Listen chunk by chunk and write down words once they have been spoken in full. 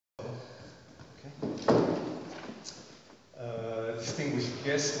Distinguished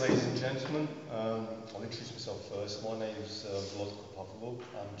guests, ladies and gentlemen, I'll introduce myself first. My name is Volodko Pavlov.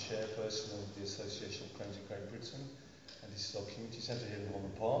 I'm chairperson of the Association of Cranes in Great Britain, and this is our community centre here in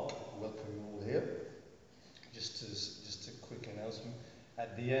Holland Park. Welcome you all here. Just a quick announcement.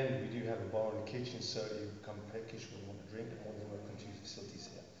 At the end, we do have a bar in the kitchen, so if you come peckish when you want a drink, I'm more than welcome to use the facilities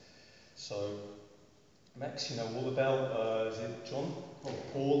here. So, Max, you know all about, is it John? Oh,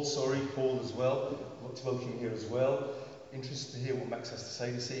 Paul, sorry, Paul as well. I'd like to welcome you here as well. Interested to hear what Max has to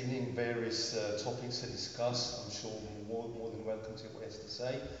say this evening, various topics to discuss. I'm sure we're more than welcome to hear what he has to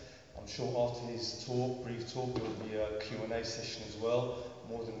say. I'm sure after his talk, brief talk, there will be a Q&A session as well.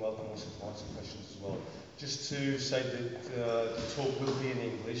 More than welcome also to answer questions as well. Just to say that the talk will be in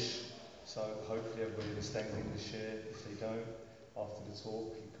English, so hopefully everybody understands English here. If they don't, after the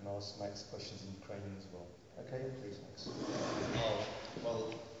talk, you can ask Max questions in Ukrainian as well. Okay, please, Max.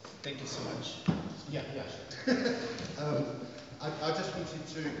 Well, thank you so much. Yeah, sure. I just wanted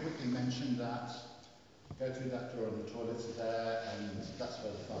to quickly mention that, go through that door and the toilets are there, and that's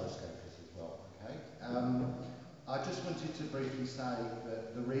where the fire escape is as well, okay? I just wanted to briefly say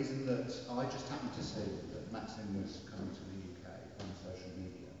that the reason that I just happened to see that Maxim was coming to the UK on social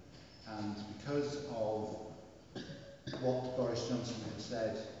media, and because of what Boris Johnson had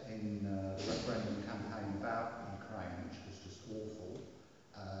said in the referendum campaign about Ukraine, which was just awful,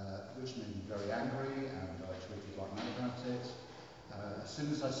 which made me very angry, and I tweeted like mad about it. As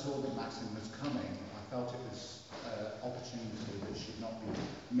soon as I saw that Maxim was coming, I felt it was an opportunity that should not be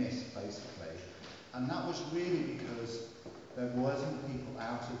missed, basically. And that was really because there wasn't people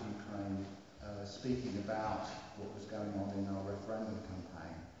out of Ukraine speaking about what was going on in our referendum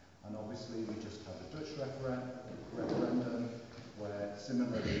campaign. And obviously we just had the Dutch referendum where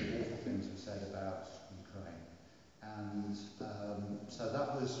similarly awful things were said about Ukraine. And so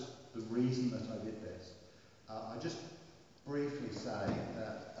that was the reason that I did this. I just briefly say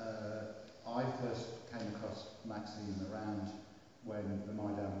that I first came across Maxim around when the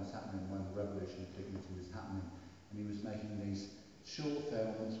Maidan was happening, when the Revolution of Dignity was happening, and he was making these short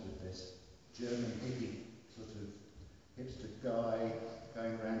films with this German hippie sort of hipster guy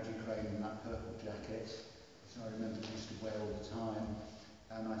going around Ukraine in that purple jacket, which I remember he used to wear all the time.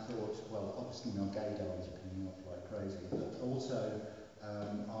 And I thought, well, obviously my gaydar is coming off like crazy, but also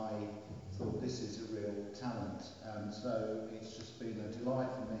I thought this is a real talent. And so it's just been a delight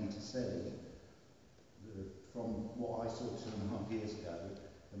for me to see, from what I saw 2.5 years ago,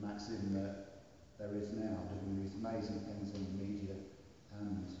 the Maxim that there is now, doing these amazing things in the media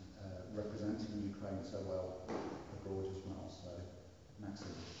and representing Ukraine so well abroad as well. So,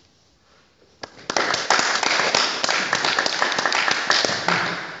 Maxim.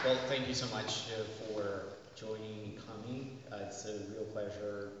 Well, thank you so much for joining and coming. It's a real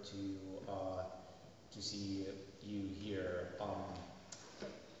pleasure to see you here.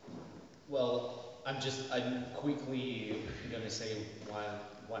 Well, I'm quickly going to say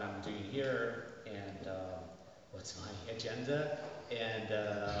what I'm doing here and what's my agenda. And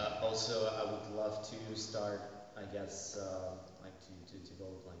also, I would love to start, I guess, like to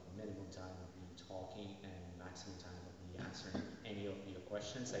devote like minimum time of me talking and maximum time of me answering any of your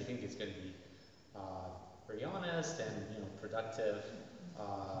questions. I think it's going to be very honest and productive.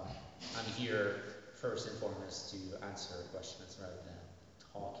 I'm here first and foremost to answer questions rather than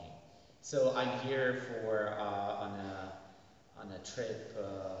talking. So I'm here for on a trip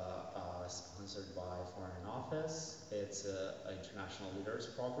sponsored by Foreign Office. It's an international leaders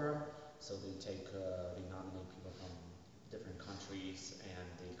program. So they nominate people from different countries and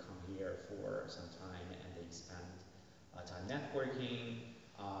they come here for some time and they spend time networking,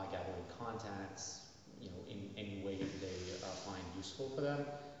 gathering contacts, in any way they find useful for them.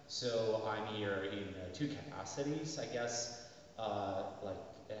 So I'm here in two capacities, I guess. Like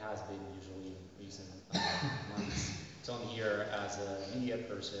it has been usually in recent months. So I'm here as a media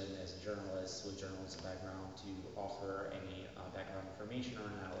person, as a journalist with journalism background to offer any background information or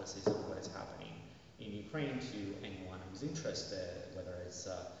analysis of what is happening in Ukraine to anyone who's interested, whether it's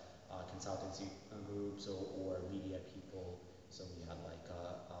consultancy groups or media people. So we had like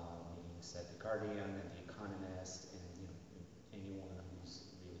meetings at The Guardian and The Economist and anyone who's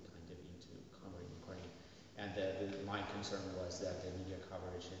really kind of into covering Ukraine. And my concern was that the media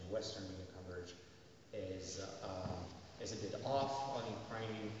coverage and Western media coverage is a bit off on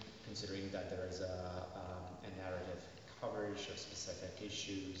Ukraine, considering that there is a narrative coverage of specific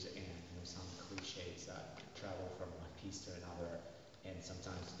issues and some cliches that travel from one piece to another, and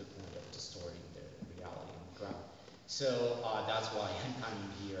sometimes to the point of distorting the reality on the ground. So that's why I'm coming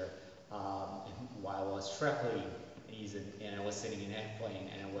here. While I was traveling in reason, and I was sitting in an airplane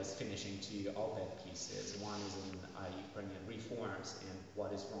and I was finishing two op-ed pieces. One is on Ukrainian reforms and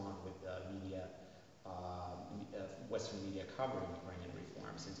what is wrong with the media, Western media covering Ukrainian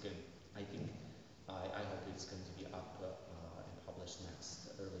reforms. It's going, I think, I hope it's going to be up and published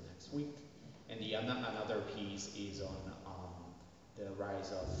early next week. And the another piece is on the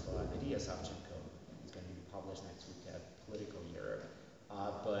rise of Nadia Savchenko. It's going to be published next week at Political Europe.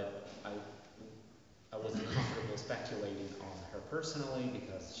 But I wasn't comfortable speculating on her personally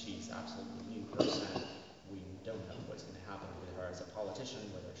because she's absolutely a new person. We don't know what's going to happen with her as a politician,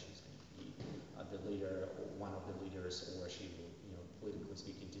 whether she's going to be the leader or one of the leaders, or she will, politically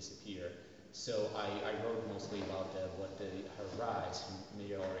speaking, disappear. So I wrote mostly about her rise, her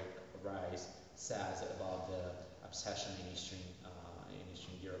meteoric rise, says about the obsession in Eastern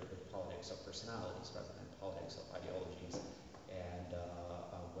Europe with politics of personalities rather than politics of ideologies, and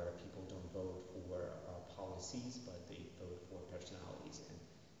where people don't vote for policies, but they vote for personalities, and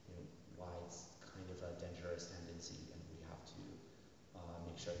why it's kind of a dangerous tendency, and we have to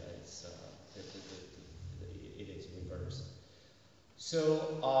make sure that it's it is reversed.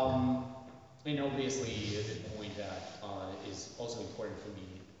 So, and obviously the point that is also important for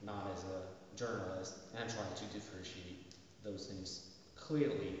me, not as a journalist, and I'm trying to differentiate those things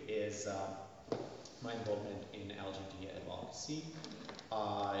clearly, is my involvement in LGBT advocacy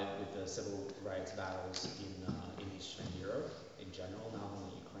with the civil rights battles in Eastern Europe in general, not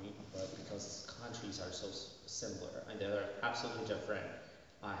only Ukraine, but because countries are so similar and they're absolutely different,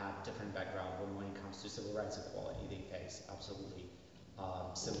 have different background, but when it comes to civil rights equality, they face absolutely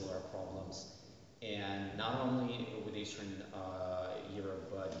similar problems, and not only with Eastern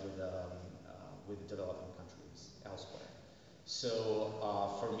Europe, but with developing countries elsewhere. So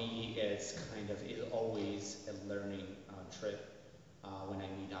for me, it's always a learning trip when I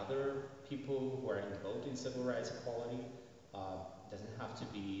meet other people who are involved in civil rights equality. Doesn't have to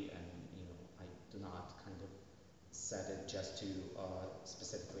be, and I do not kind of set it just to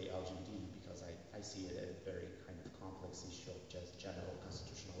specifically LGBT, because I see it as a very kind of complex issue of just general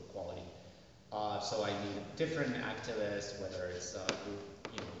constitutional equality. So I meet different activists, whether it's a group,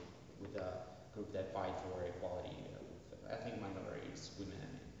 with a group that fight for equality with ethnic minorities,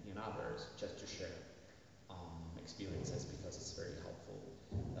 women, and others, just to share experiences, because it's very helpful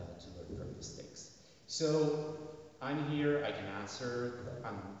to learn from mistakes. So I'm here, I can answer,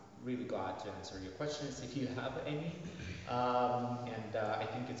 I'm really glad to answer your questions if you have any, and I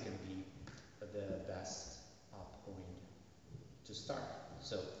think it's going to be the best point to start.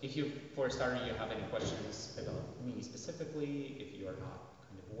 So if you, for a starter, you have any questions about me specifically, if you are not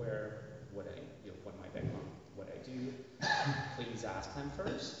kind of aware what what my background, what I do, please ask them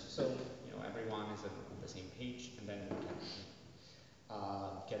first, so everyone is on the same page, and then we can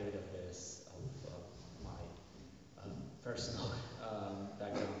get rid of this of my personal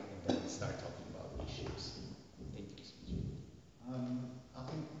background, and then start talking about issues. Thank you so much. I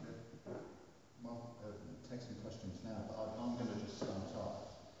think take some questions now, but I'm going to just start off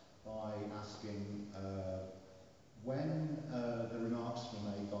by asking when the remarks were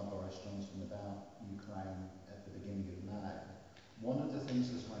made by Boris Johnson about Ukraine at the beginning of May, one of the things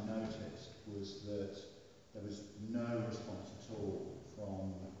that I noticed was that there was no response at all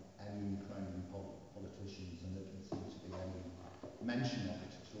from any Ukrainian politicians, and there didn't seem to be any mention of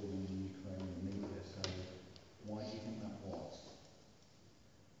it at all in the Ukrainian media. So why do you think that was?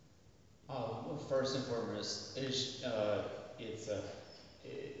 Well, first and foremost, it's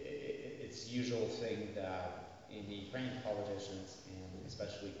usual thing that in the Ukrainian politicians, and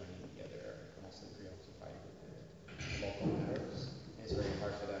especially Ukrainian media, they're mostly preoccupied with the local matters. And it's very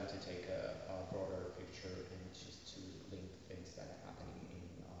hard for them to take a broader picture and just to link things that are happening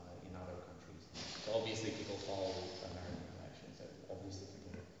in other countries. So obviously people follow American elections, and obviously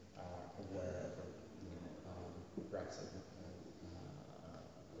people are aware of Brexit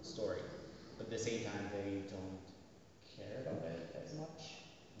story. But at the same time, they don't care about it as much.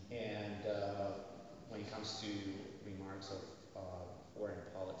 And when it comes to remarks of foreign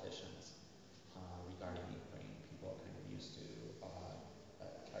politicians regarding Ukraine, people are kind of used to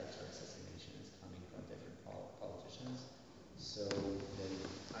character assassinations coming from different politicians. So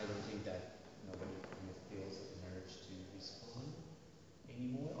I don't think that nobody kind of feels an urge to respond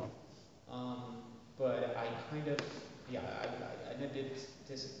anymore. But I kind of, I'm a bit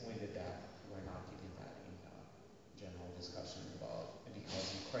disappointed that we're not getting that in general discussion about,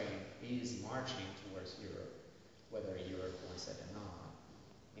 because Ukraine is marching towards Europe, whether Europe wants it or not.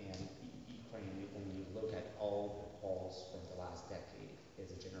 And Ukraine, when you look at all the polls from the last decade, is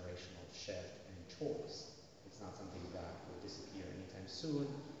a generational shift and choice. It's not something that will disappear anytime soon.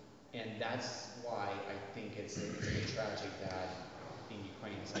 And that's why I think it's a bit tragic that in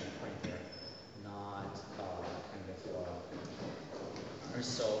Ukraine, inside Ukraine, they're not are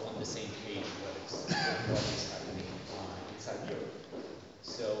so on the same page with what is happening inside Europe.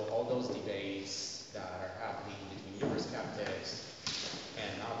 So all those debates that are happening between Eurosceptics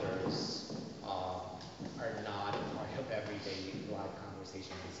and others are not part of everyday live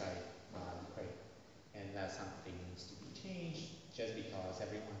conversation inside Ukraine. And that's something that needs to be changed just because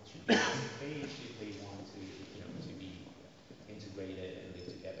everyone should be on the same page if they want to, to be integrated and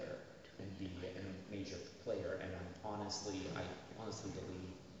live together and be a major player. And I honestly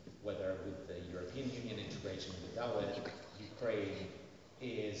believe whether with the European Union integration or without it, Ukraine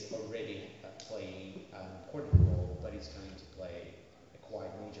is already playing an important role, but it's going to play a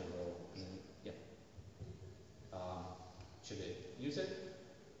quite major role in, should it use it?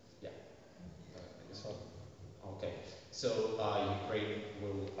 Yeah. I guess so. Okay. So Ukraine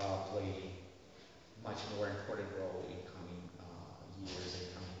will play much more important role in coming years and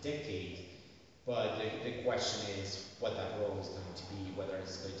coming decades. But the question is what that role is going to be, whether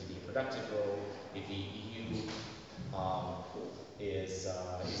it's going to be a productive role, if the EU is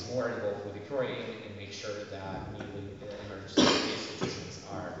more involved with Ukraine and make sure that newly emerged institutions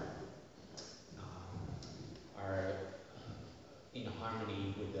are in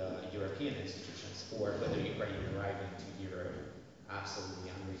harmony with the European institutions, or whether Ukraine arriving to Europe absolutely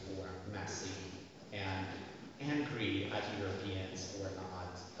unreformed, messy, and angry at Europeans who are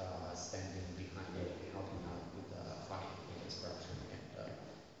not standing behind it, helping out with the fight against corruption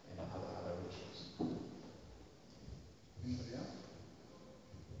and other issues. Anybody else?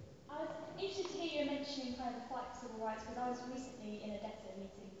 I was interested to hear you mentioning kind of the fight for civil rights, because I was recently in a DETA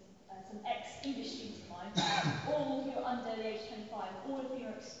meeting with some ex-English students of mine, all who are under the age of 25, all of whom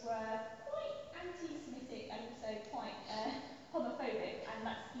were quite anti-Semitic and also quite homophobic, and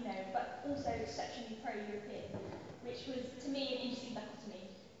that's, but also exceptionally pro-European, which was, to me, an interesting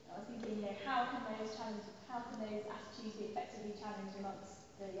dichotomy. I was thinking, how can those attitudes be effectively challenged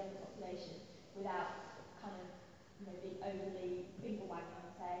amongst the younger population without kind of, being overly finger wagging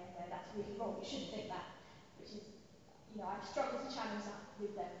and saying, that's really wrong, you shouldn't think that, which is, I struggle to challenge that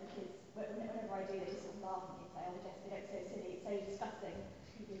with them because whenever I do, they just sort of laugh at me and say, oh, Jess, they don't so silly, it's so disgusting,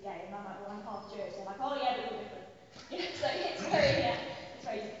 people are gay, and I'm like, well, I'm half Jewish, they're like, oh yeah, but you're different. So it's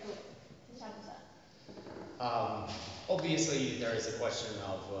very difficult to challenge that. Obviously, there is a question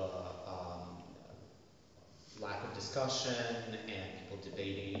of lack of discussion and people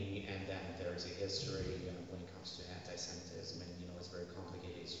debating, and then there's a history when it comes to anti-Semitism, and it's very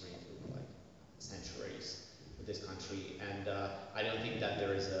complicated history through like centuries with this country, and I don't think that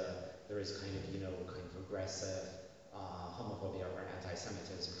there is kind of aggressive homophobia or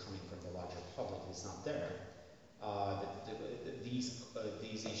anti-Semitism coming from the larger public. It's not there.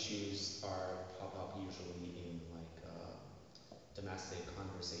 These issues pop up usually in domestic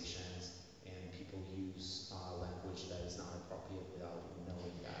conversations, and people use language that is not appropriate without even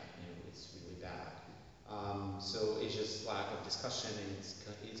knowing that it's really bad. So it's just lack of discussion, and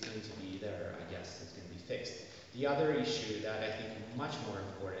it's going to be there. I guess it's going to be fixed. The other issue that I think is much more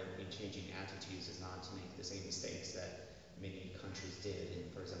important in changing attitudes is not to make the same mistakes that many countries did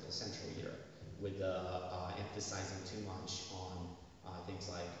in, for example, Central Europe, with emphasizing too much on things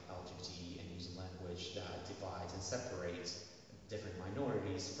like LGBT and using language that divides and separates different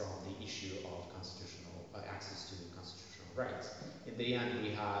minorities from the issue of constitutional access to constitutional rights. In the end,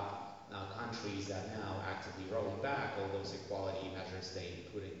 we have countries that now actively rolling back all those equality measures they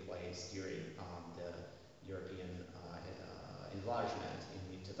put in place during the European enlargement in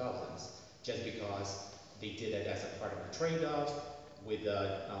the 2000s, just because they did it as a part of a trade-off with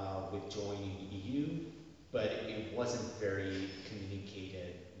joining the EU, but it wasn't very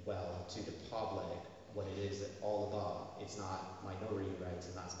communicated well to the public what it is all about. It's not minority rights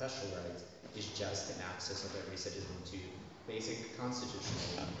and not special rights. It's just an access of every citizen to basic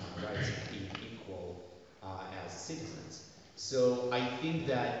constitutional rights and being equal as citizens. So I think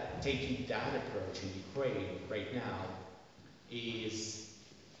that taking that approach in Ukraine right now is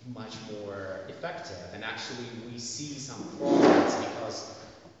much more effective, and actually we see some progress because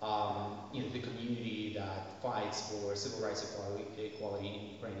the community that fights for civil rights equality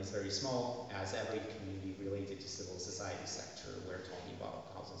in Ukraine is very small, as every community related to civil society sector. We're talking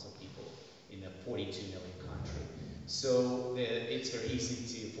about thousands of people in a 42 million country. So it's very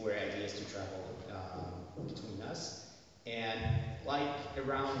easy for ideas to travel between us. And like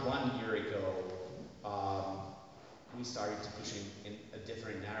around 1 year ago, we started to push in a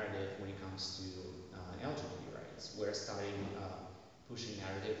different narrative when it comes to LGBT rights. We're starting pushing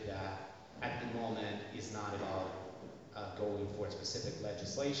narrative that at the moment is not about going for specific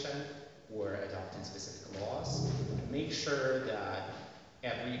legislation, or adopting specific laws, make sure that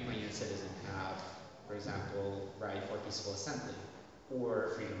every Ukrainian citizen have, for example, right for peaceful assembly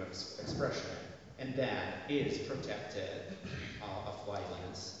or freedom of expression, and then is protected of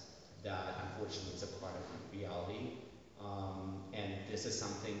violence that unfortunately is a part of reality. And this is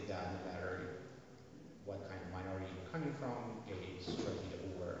something that no matter what kind of minority you're coming from, gay, straight,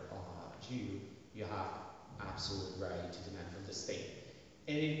 or Jew, you have absolute right to demand from the state.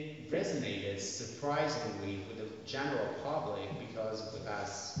 And it resonated surprisingly with the general public because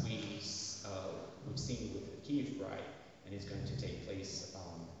as we've seen with the Kyiv Pride, and it's going to take place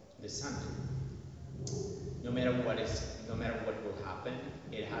this Sunday. No matter what will happen,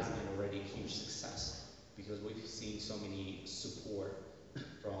 it has been already a huge success because we've seen so many support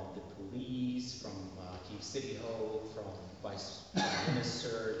from the police, from Kyiv City Hall, from Vice Prime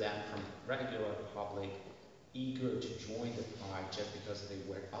Minister, then from regular public, eager to join the pride just because they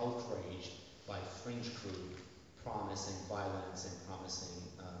were outraged by fringe group promising violence and promising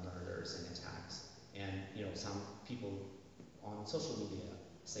murders and attacks. And you know, some people on social media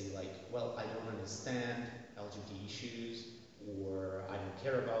say like, well, I don't understand LGBT issues, or I don't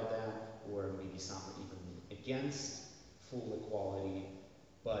care about that, or maybe some are even against full equality,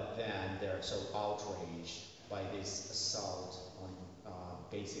 but then they're so outraged by this assault on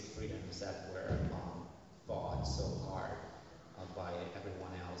basic freedoms that were fought so hard by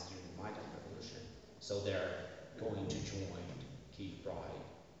everyone else during the Maidan Revolution. So they're going to join Kyiv Pride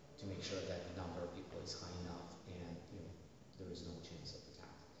to make sure that the number of people is high enough and you know there is no chance of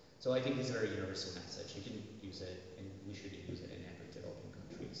attack. So I think it's a very universal message. You can use it, and we should use it in every developing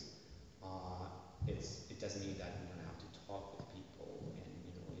countries. It doesn't mean that we don't have to talk with people and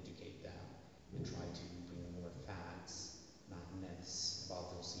you know educate them and try to bring more facts, not myths about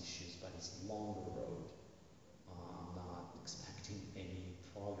those issues. But it's a longer road. I'm not expecting any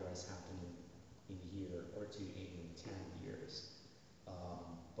progress happening in a year or two, even 10 years.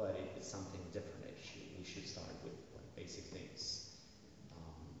 But it's something different. We should start with like basic things.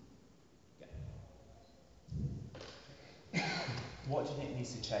 What do you think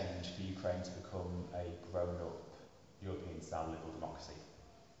needs to change for Ukraine to become a grown-up European-style liberal democracy?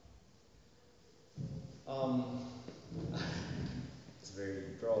 It's a very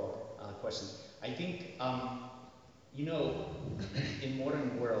broad question. I think, you know, in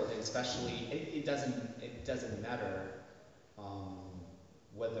modern world, and especially, it doesn't matter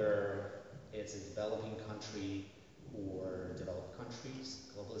whether it's a developing country or developed countries.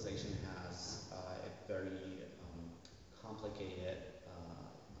 Globalization has a very complicated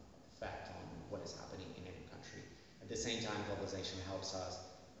effect on what is happening in every country. At the same time, globalization helps us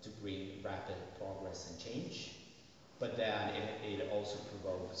to bring rapid progress and change, but then it also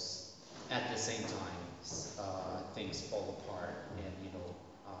provokes, at the same time, things fall apart and you know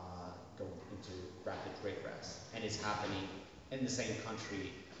go into rapid regress, and it's happening in the same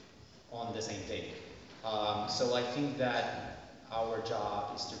country on the same day. So I think that our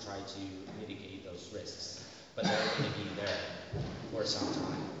job is to try to mitigate those risks, but they're going to be there for some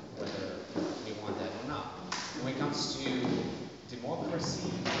time, whether we want that or not. When it comes to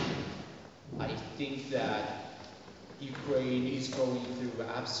democracy, I think that Ukraine is going through an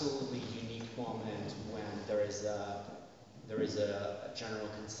absolutely unique moment when there is a general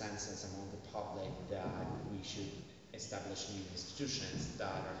consensus among the public that we should establish new institutions that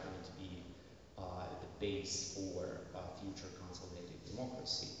are going to be the base for future consolidated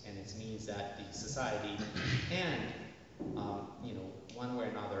democracy. And it means that the society and you know, one way or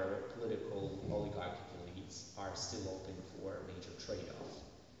another, political oligarchic elites are still open for major trade-offs.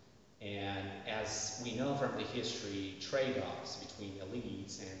 And as we know from the history, trade-offs between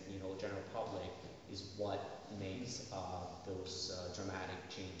elites and you know general public is what makes those dramatic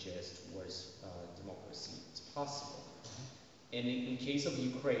changes towards democracy possible. And in case of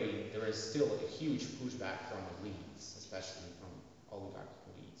Ukraine, there is still a huge pushback from elites, especially from oligarchic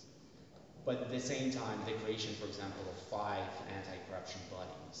elites. But at the same time, the creation, for example, of 5 anti-corruption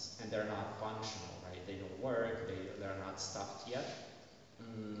bodies, and they're not functional, right? They don't work, they're not stuffed yet.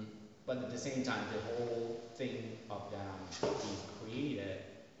 But at the same time, the whole thing of them being created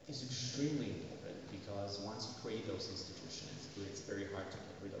is extremely important because once you create those institutions, it's very hard to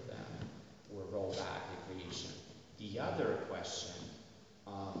get rid of them or roll back the creation. The other question,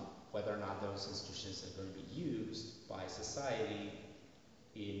 whether or not those institutions are going to be used by society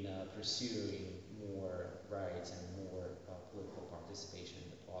in pursuing more rights and more political participation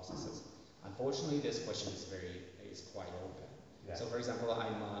in the processes. Unfortunately, this question is quite open. Yeah. So, for example,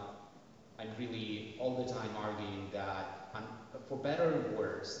 I'm really all the time arguing that, for better or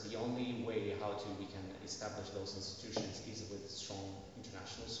worse, the only way we can establish those institutions is with strong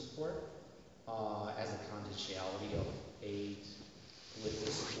international support. as a potentiality of aid,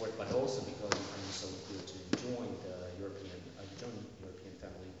 political support, but also because Ukraine is so good to join European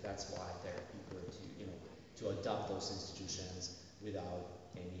family. That's why they're eager to, to adopt those institutions without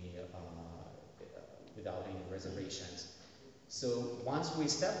any reservations. So once we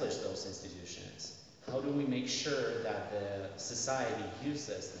establish those institutions, how do we make sure that the society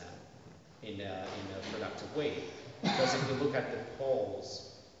uses them in a productive way? Because if you look at the polls,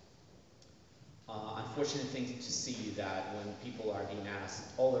 unfortunate thing to see that when people are being asked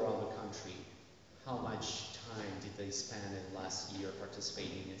all around the country how much time did they spend in last year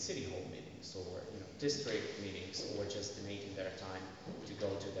participating in city hall meetings or district meetings or just donating their time to go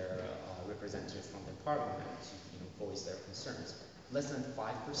to their representatives from the parliament to voice their concerns. Less than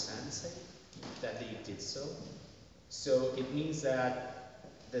 5% say that they did so. So it means that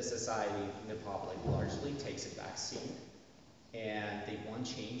the society, the public, largely takes a back seat and they want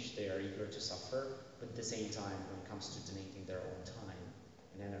change, they are eager to suffer, but at the same time, when it comes to donating their own time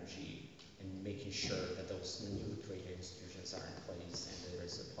and energy and making sure that those newly created institutions are in place and there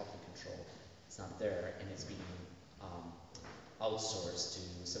is a public control, it's not there and it's being outsourced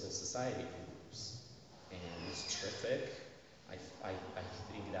to civil society groups. And it's terrific. I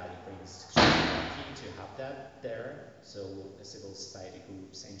think that it brings extremely lucky to have that there. So the civil society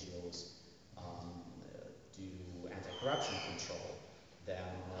groups, NGOs, do anti-corruption control, then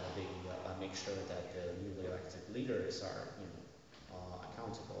they make sure that the newly elected leaders are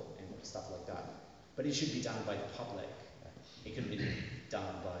accountable and stuff like that. But it should be done by the public. It can be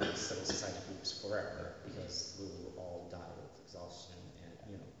done by civil society groups forever because we will all die with exhaustion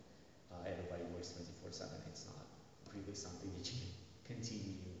and everybody works 24/7. It's not really something that you can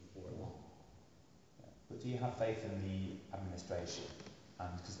continue for long. But do you have faith in the administration?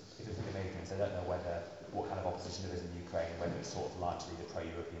 And because if you think of Adrian, I don't know what kind of opposition there is in Ukraine, whether it's sort of largely the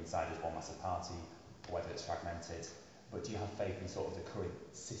pro-European side as one massive party, or whether it's fragmented. But do you have faith in sort of the current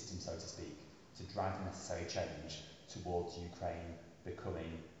system, so to speak, to drive the necessary change towards Ukraine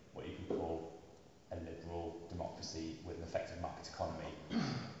becoming what you could call a liberal democracy with an effective market economy?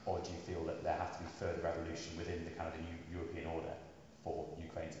 Or do you feel that there has to be further revolution within the kind of the new European order for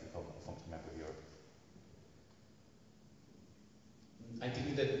Ukraine to become a functioning member of Europe? I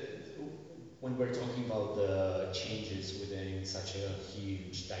think that when we're talking about the changes within such a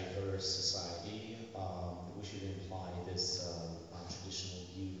huge, diverse society, we should imply this traditional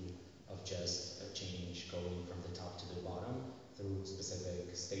view of just a change going from the top to the bottom through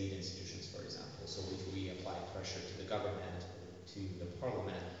specific state institutions, for example. So if we apply pressure to the government, to the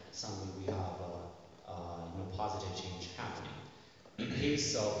parliament, suddenly we have positive change happening. In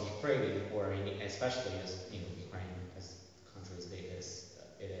case of Ukraine, or especially as Ukraine as a country as big as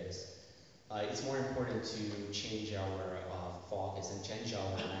it is, it's more important to change our focus and change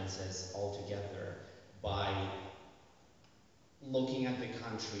our lenses altogether by looking at the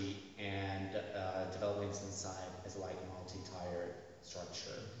country and developments inside as like a multi-tiered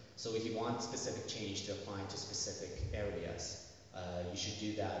structure. So if you want specific change to apply to specific areas, you should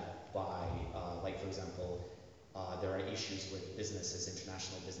do that by, like for example, there are issues with businesses,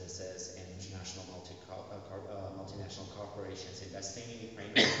 international businesses, and international multinational corporations investing in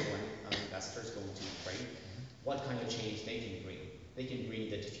Ukraine, or foreign investors going to Ukraine. What kind of change they can bring? They can bring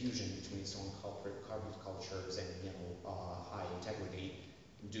the diffusion between its own corporate cultures and high integrity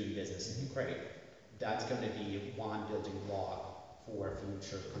doing business in Ukraine. That's going to be one building block for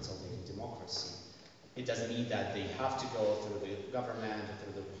future consolidated democracy. It doesn't mean that they have to go through the government or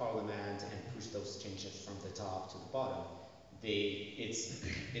through the parliament and push those changes from the top to the bottom.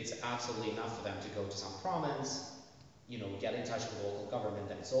 It's absolutely enough for them to go to some province, get in touch with the local government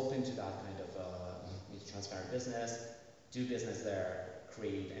that is open to that kind of transparent business, do business there,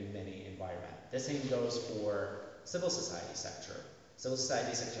 create a mini environment. The same goes for civil society sector. Civil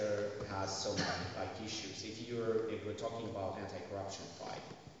society sector has so many issues. If we're talking about anti-corruption fight,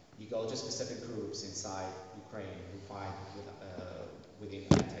 you go to specific groups inside Ukraine who fight within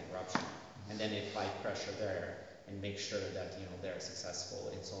anti-corruption, and then apply pressure there and make sure that they're successful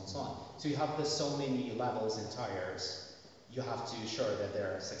and so on and so on. So you have so many levels and tiers. You have to ensure that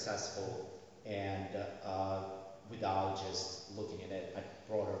they're successful and without just looking at it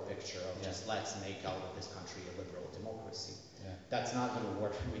a broader picture of just let's make out of this country a liberal democracy. Yeah. That's not going to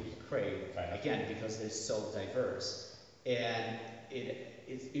work with Ukraine, again, because they're so diverse. And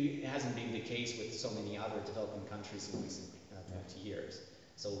it hasn't been the case with so many other developing countries in recent 20 years.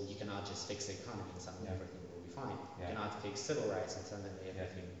 So you cannot just fix the economy and suddenly everything will be fine. You cannot fix civil rights and suddenly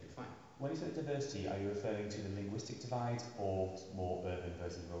everything will be fine. When you say diversity, are you referring to the linguistic divide or more urban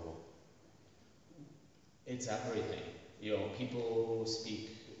versus rural? It's everything. People who speak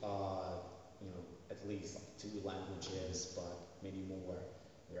at least like 2 languages, but maybe more.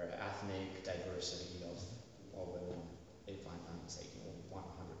 There are ethnic diversity of over, if I'm not mistaken, over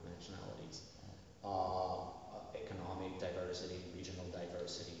 100 nationalities. Economic diversity, regional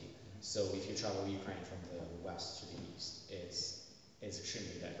diversity. So if you travel Ukraine from the west to the east, it's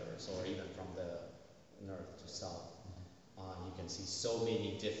extremely diverse, or even from the north to south. You can see so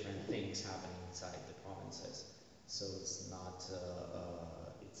many different things happening inside the provinces. So it's not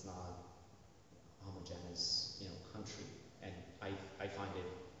homogeneous, country. And I find it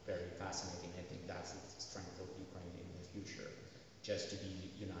very fascinating. I think that's the strength of Ukraine in the future, just to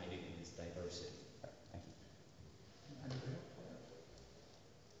be united in its diversity. Thank you.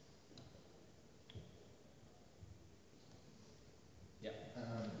 Yeah.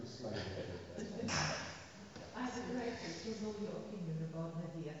 This lady. I'd like to know your opinion about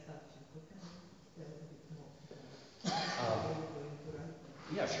media subject. What can you tell a bit more?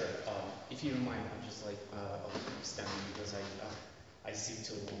 Yeah, sure. If you don't mind, I'm just like I'll keep standing because I sit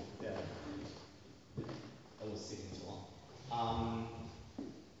too long. I was sitting too long.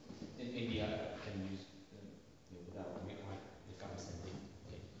 And maybe I can use without if I'm standing,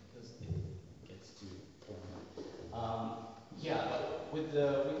 okay, because it gets too formal. Yeah, but when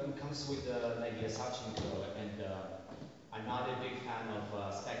it comes with Nadia Savchenko, and I'm not a big fan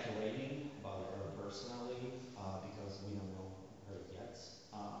of speculating about her personally because we don't know her yet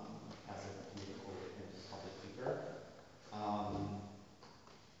as a political and public figure.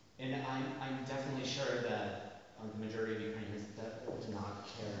 And I'm definitely sure that the majority of Ukrainians do not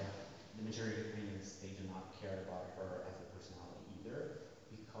care. The majority of Ukrainians, they do not care about her as a personality either,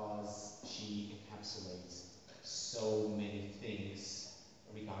 because she encapsulates so many things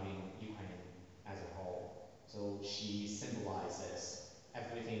regarding Ukraine as a whole. So she symbolizes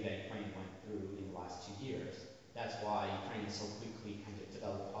everything that Ukraine went through in the last 2 years. That's why Ukraine so quickly kind of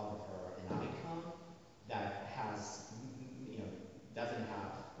developed out of her an icon that has, doesn't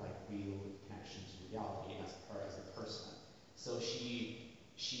have like real connection to reality as her as a person. So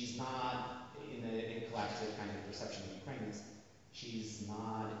she's not in a collective kind of perception of Ukrainians. She's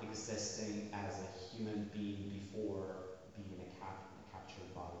not existing as a human being before being captured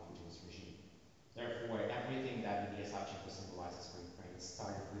by Putin's regime. Therefore, everything that Nadia Savchenko symbolizes for Ukraine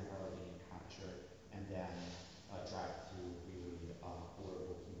started with her being captured and then dragged through really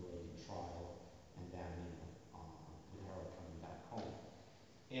horrible, humiliating trial, and then with her coming back home.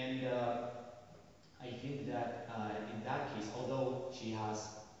 And I think that in that case, although she has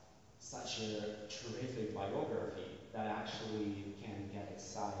such a terrific biography that actually can get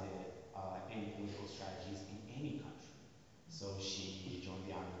excited any political strategies in any country. So she joined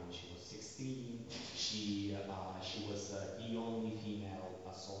the army when she was 16. She was the only female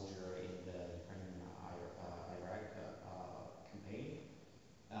soldier in the Ukrainian Iraq campaign.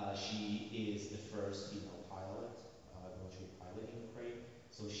 She is the first female pilot, military pilot in Ukraine.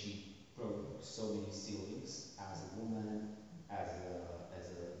 So she broke so many ceilings as a woman, as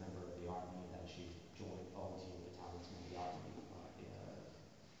a member of the army, and then she joined volunteer battalions in the army.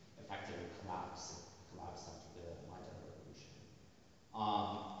 Effectively collapsed after the Maidan Revolution.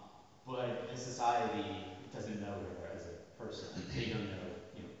 But the society doesn't know her as a person. They don't know,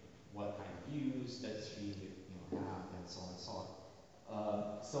 what kind of views that she, have, and so on and so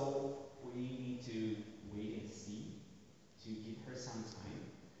on. So we need to wait and see, to give her some time,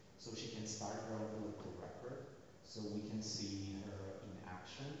 so she can start her own political record, so we can see her in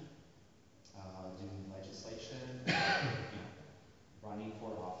action, doing legislation, running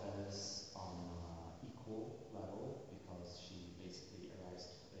for office on equal level, because she basically arrives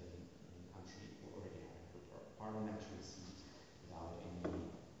in a country who already had a parliamentary seat without any,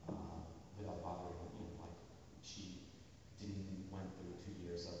 without bothering, like she didn't went through 2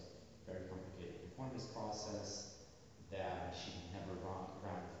 years of very complicated reformist process, that she never ran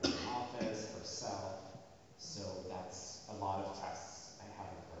for an office herself, so that's a lot of tests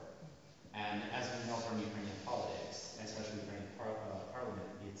ahead of her. And as we know from Ukrainian politics, especially Ukrainian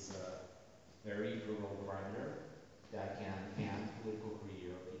parliament, it's a very brutal grinder that can end political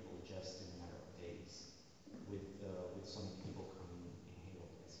career of people just in a matter of days, with so many people coming and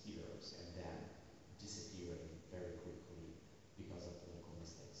hailed as heroes and then disappearing very quickly because of political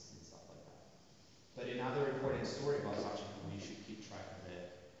mistakes and stuff like that. But another important story about Savchenko, we should keep track of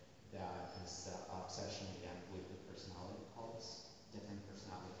it, that is obsession again with the personality cults, different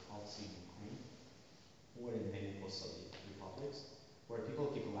personality cults in Ukraine, or in many post-Soviet republics, where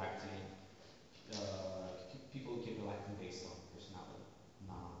people keep electing based on personality,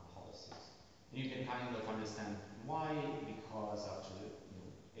 not policies. And you can kind of understand why, because after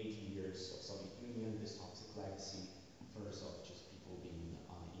 80 years of Soviet Union, this toxic legacy, first of just people being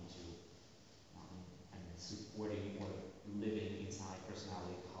into supporting or living inside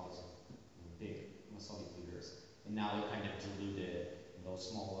personality cults of big Masonic leaders. And now it kind of diluted, and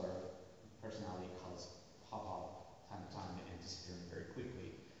those smaller personality cults pop up time to time and disappearing very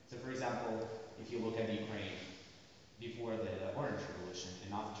quickly. So for example, if you look at the Ukraine, before the Orange Revolution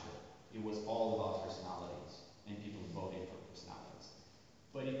and after, it was all about personalities and people voting for personalities.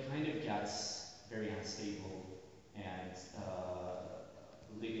 But it kind of gets very unstable and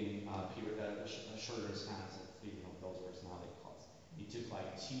living shorter spans of living of those personality cults. It took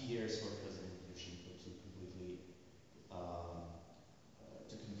like 2 years for President Yushchenko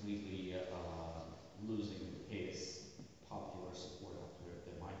to completely losing his popular support after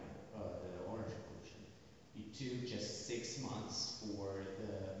the Orange Revolution. It took just 6 months for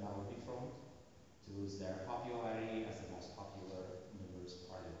the Народный Front to lose their popularity as the most popular numerous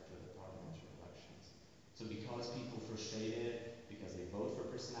party after the parliamentary elections. So because people frustrated, because they vote for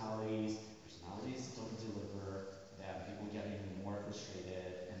personalities don't deliver, then people get even more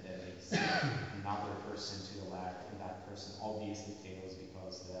frustrated, and then they select another person to elect, and that person obviously fails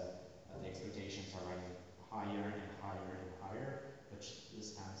because the expectations are running higher and higher and higher, but the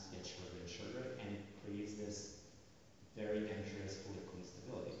spans get shorter and shorter, and it creates this very dangerous political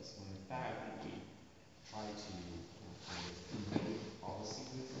instability. So in fact, we try to kind of promote policy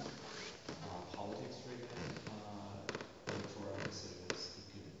driven, politics driven electoral decisions, it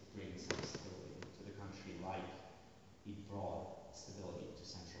could bring some stability to the country, like it brought stability to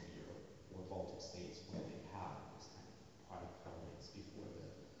Central Europe or Baltic states where they had this kind of private politics before the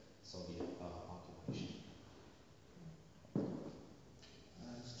Soviet occupation.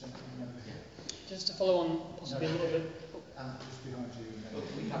 This gentleman over here. Just to follow on possibly a little bit. Just behind you.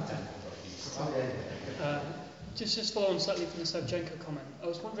 We have time for these. Oh, yeah. Just follow on slightly from the Savchenko comment. I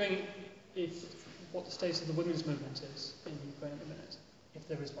was wondering what the state of the women's movement is in Ukraine at the minute, if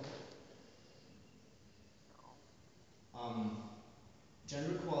there is one.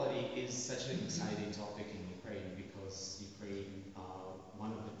 Gender equality is such an exciting topic in Ukraine because Ukraine,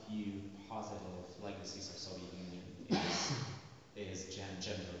 one of the few positive legacies of Soviet Union is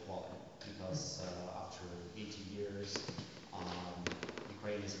gender equality. Because after 80 years,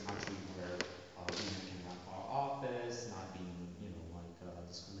 Ukraine is a country where women can run for office, not being,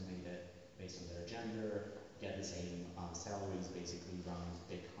 discriminated based on their gender, get the same salaries, basically run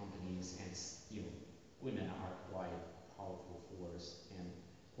big companies, and women are quite powerful force and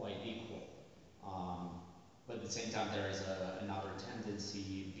quite equal. But at the same time, there is another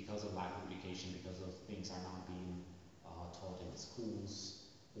tendency because of lack of education, because of things are not being taught in schools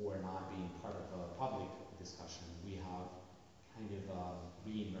or not being part of a public discussion. We have kind of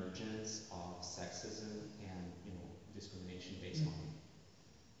re-emergence of sexism and discrimination based on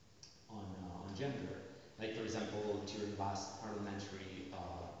gender. Like for example, during last parliamentary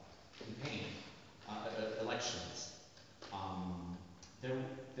campaign elections,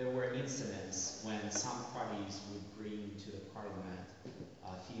 there were incidents when some parties would bring to the parliament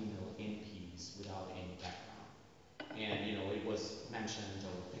female MPs without any background. And it was mentioned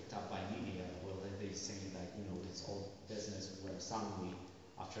or picked up by media. Well, they say that it's all business where suddenly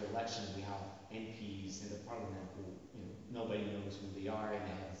after election we have MPs in the parliament who nobody knows who they are and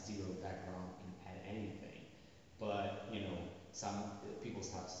they have zero background in anything. But some people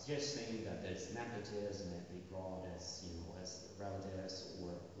start suggesting that there's nepotism that they brought as as relatives or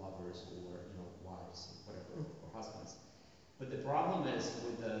lovers or wives, whatever, or husbands. But the problem is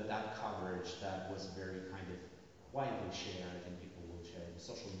with that coverage that was very kind of widely shared and people will share on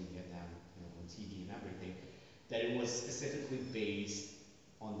social media and on TV and everything, that it was specifically based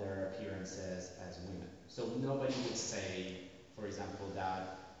on their appearances as women. So nobody would say, for example,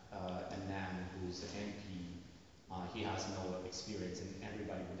 that a man who's an MP, he has no experience, and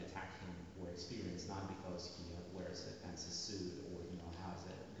everybody would attack him for experience, not because he wears a fancy suit or has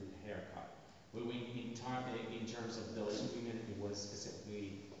a good haircut. But in terms of those women, it was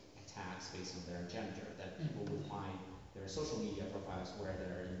specifically attacks based on their gender, that people would find their social media profiles where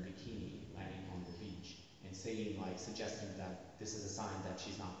they're in bikini, landing on the beach, and saying, suggesting that this is a sign that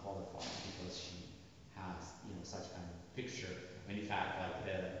she's not qualified because she has, such kind of picture. When in fact,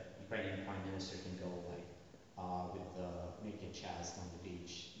 the Ukrainian Prime Minister can go with the naked chest on the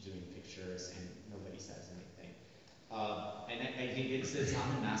beach doing pictures and nobody says anything. And I think it's not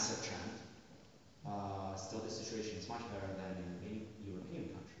a massive trend. Still, the situation is much better than in many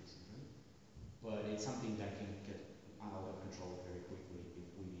European countries, but it's something that can get out of control very quickly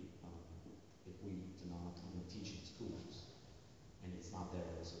if we do not teach in schools, and it's not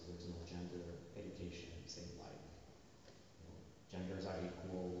there. So there's no gender education, saying genders are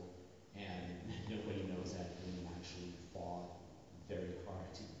equal, and nobody knows that women actually fought very hard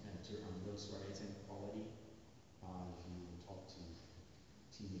to earn those rights and equality.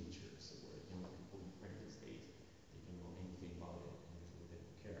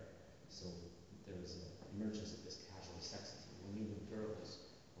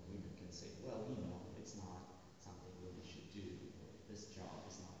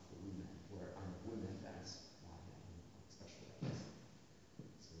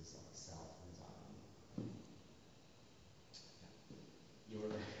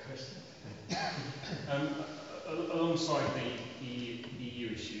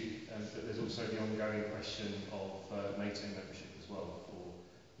 also the ongoing question of NATO membership as well for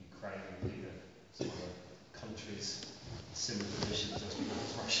Ukraine and indeed some other countries in similar positions as we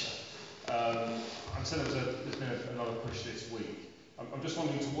as Russia. I'm saying there's been another push this week. I'm just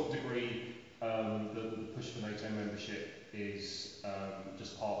wondering to what degree the push for NATO membership is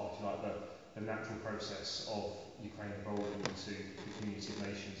just part of, if you like, the natural process of Ukraine evolving into the community of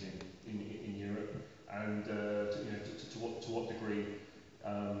nations in Europe, and to what degree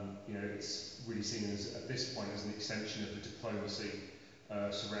it's really seen as at this point as an extension of the diplomacy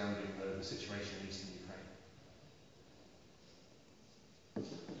surrounding the situation in eastern Ukraine.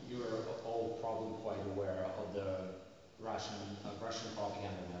 You're all probably quite aware of the Russian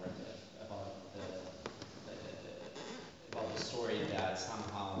propaganda narrative about the story that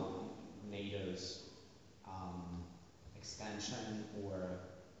somehow NATO's expansion or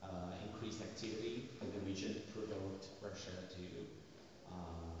increased activity in the region provoked Russia to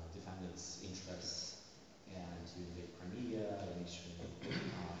defend its interests and to invade Crimea and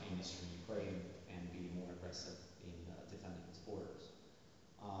eastern Ukraine and be more aggressive in defending its borders.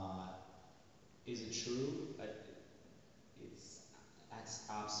 Is it true? That's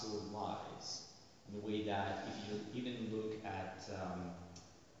absolute lies. In the way that if you even look at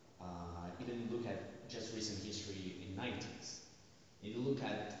just recent history in 90s, if you look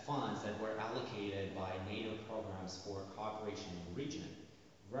at funds that were allocated by NATO programs for cooperation in the region,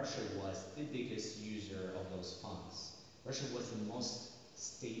 Russia was the biggest user of those funds. Russia was the most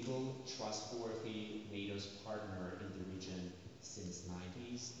stable, trustworthy NATO's partner in the region since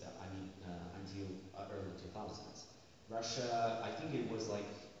 90s, until early 2000s. Russia, I think it was like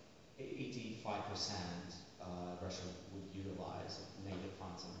 85% Russia would utilize NATO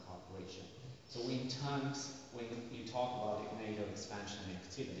funds and cooperation. So when you talk about NATO expansion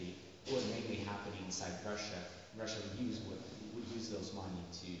activity, what was mainly happening inside Russia, Russia would use those money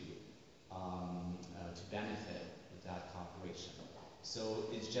to benefit with that cooperation. So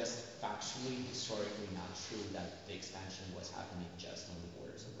it's just factually, historically not true that the expansion was happening just on the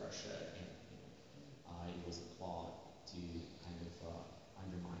borders of Russia, and it was a plot to kind of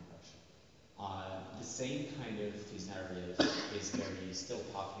undermine Russia. The same kind of narrative is still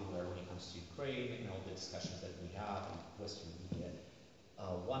popular when it comes to Ukraine and all the discussions that we have in Western media.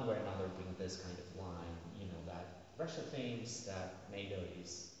 One way or another bring this kind of line, that Russia thinks that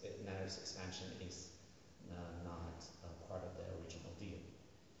NATO's expansion is not part of the original deal.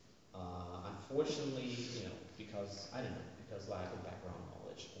 Unfortunately, because lack of background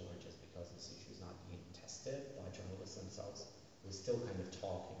knowledge, or just because this issue is not being tested by journalists themselves, we still kind of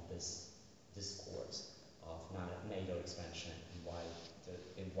talk in this discourse of NATO expansion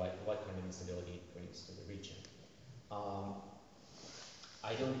and what kind of instability it brings to the region.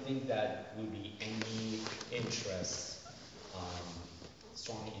 I don't think that would be any interest,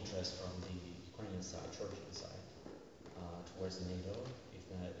 strong interest from the Ukrainian side, Georgian side, towards NATO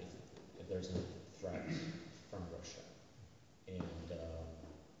if there's no threat from Russia. And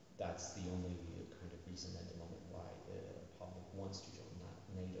that's the only kind of reason at the moment why the public wants to join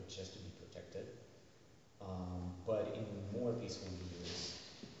NATO, just to be protected. But in more peaceful years,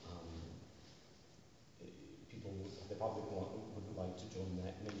 the public would like to join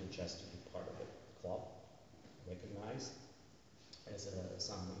NATO just to be part of the club, recognized as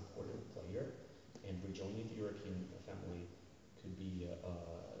some important player, and rejoining the European family could be,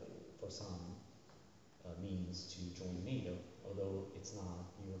 for some, means to join NATO, although it's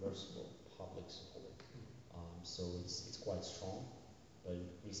not universal public support. So it's quite strong, but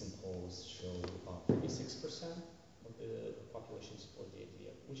recent polls show 36% of the population support the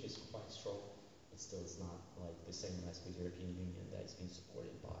idea, which is quite strong, but still it's not like the same as with the European Union that's been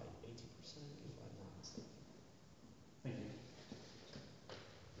supported by 80%, if I'm not mistaken. Thank you.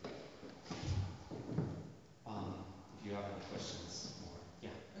 If you have any questions more.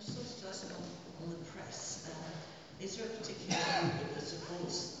 Yeah. I just wanted to ask on the press, is there a particular movement that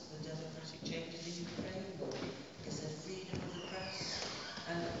supports the democratic changes in Ukraine? Is there freedom of the press?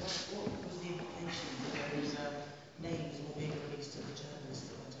 And what was the implication that those names were being released to the journalists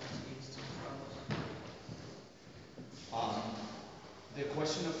that went out to Eastern France? The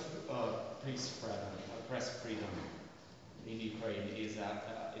question of press freedom in Ukraine is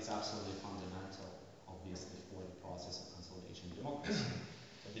absolutely fundamental, obviously, for the process of consolidation of democracy.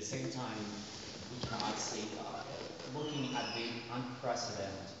 At the same time, we cannot say that looking at the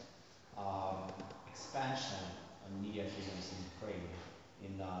unprecedented expansion of media freedoms in Ukraine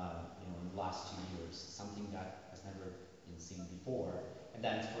in the last 2 years, something that has never been seen before, and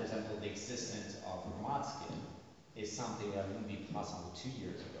then, for example, the existence of Hromadske is something that wouldn't be possible 2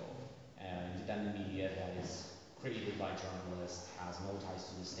 years ago. Independent media that is created by journalists, has no ties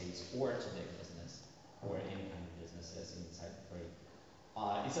to the states or to big business or any kind of businesses inside Ukraine.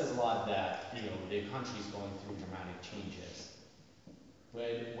 It says a lot that the country is going through dramatic changes.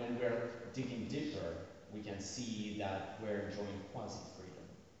 But when we're digging deeper, we can see that we're enjoying quasi-freedom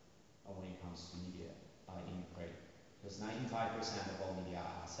when it comes to media in Ukraine. Because 95% of all media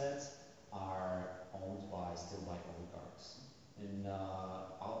assets are owned still by oligarchs. And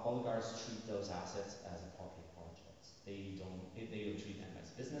oligarchs treat those assets as a public projects. They don't treat them as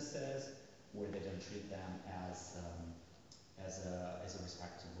businesses, or they don't treat them as a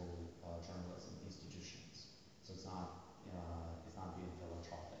respectable journalism institutions. So it's not being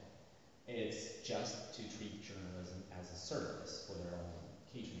philanthropic. It's just to treat journalism as a service for their own,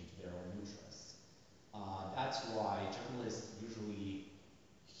 catering to their own interests. That's why journalists usually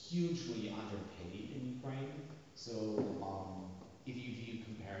hugely underpaid in Ukraine. So if you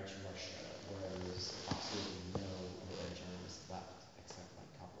compare it to Russia, where there's absolutely no other journalists left except like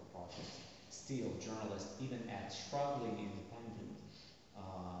a couple of projects, still journalists, even at struggling independent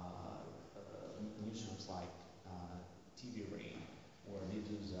newsrooms like TV Rain or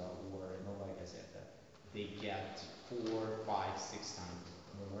Medusa or Novaya Gazeta, they get 4, 5, 6 times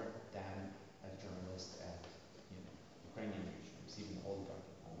more than a journalist at Ukrainian newsrooms, even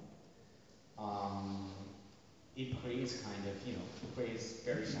oligarchic owned. It creates creates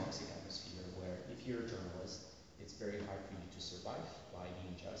very toxic atmosphere where if you're a journalist, it's very hard for you to survive by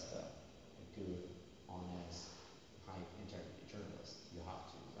being just a good, honest, high integrity journalist. You have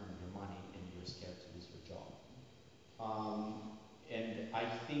to earn your money and you're scared to lose your job. And I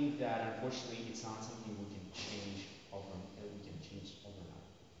think that unfortunately it's not something we can change overnight.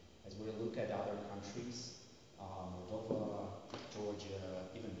 As we look at other countries, Moldova, Georgia,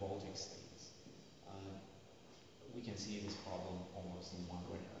 even Baltic states, we can see this problem almost in one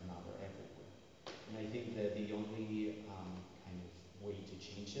way or another everywhere. And I think that the only kind of way to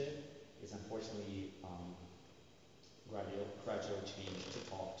change it is unfortunately gradual change to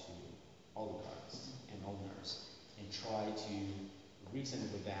talk to oligarchs and owners and try to reason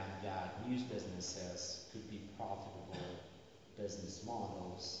with them that news businesses could be profitable business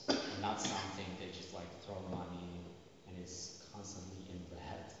models and not something they just like throw money and it's constantly in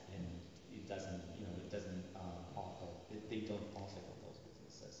red and it doesn't profit. They don't profit on those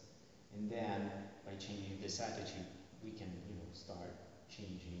businesses. And then by changing this attitude, we can start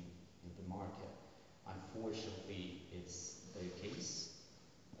changing the market. Unfortunately, it's the case.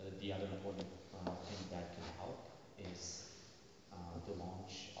 The other important thing that can help is the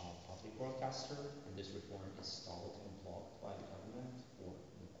launch of public broadcaster, and this reform is stalled and blocked by the government for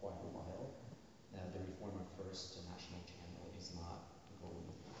quite a while. The reform of first national channel is not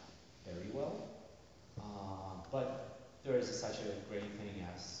going very well, but there is such a great thing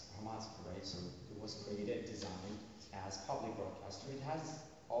as Hamas, right? So it was created, designed as public broadcaster. It has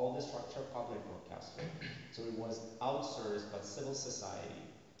all the structure of public broadcaster. So it was outsourced by civil society.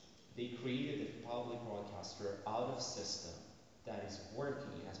 They created the public broadcaster out of system that is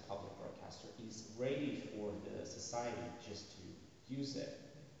working as public broadcaster, is ready for the society just to use it.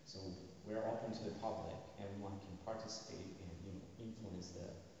 So we're open to the public, everyone can participate and influence the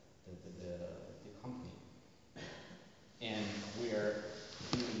company. And we're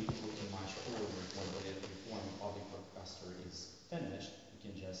really looking much forward when the reform of public broadcaster is finished. We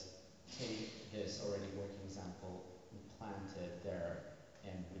can just take this already working example and plant it there,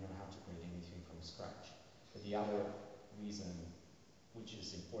 and we don't have to create anything from scratch. But the other reason, which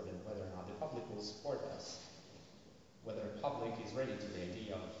is important, whether or not the public will support us, whether the public is ready to the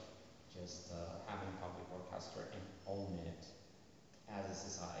idea of just having a public broadcaster and own it as a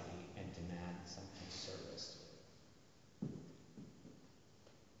society and demand some kind of service to it.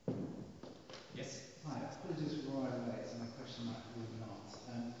 Yes? Hi, apologies for arriving late, so my question might be not.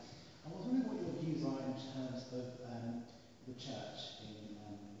 I was wondering what your views are in terms of the church in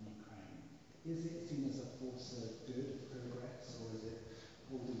Ukraine. Is it seen as a force of good progress, or is it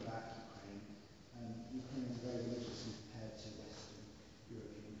holding back Ukraine? Ukraine is very religious compared to Western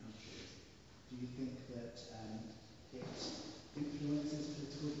European countries. Do you think that it influences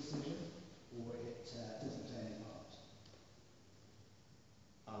political decision, or it doesn't play any part?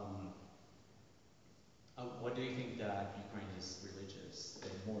 What do you think that Ukraine is religious,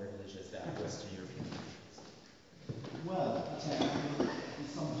 more religious than Western European countries? Well, in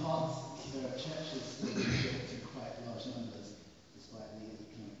some parts there are churches that are built in quite large numbers, despite the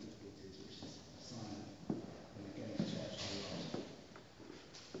economic difficulties, which is a sign of going to church a lot.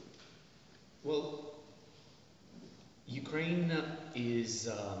 Well, Ukraine is,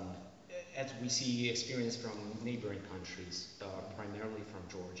 as we see, experience from neighboring countries, primarily from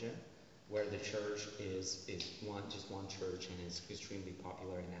Georgia, where the church is just one church and is extremely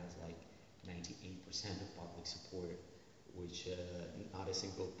popular and has like 98% of public support, which not a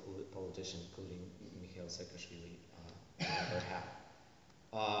single politician, including Mikhail Saakashvili, ever had.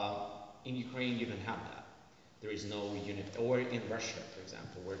 In Ukraine, you don't have that. There is no unit, or in Russia, for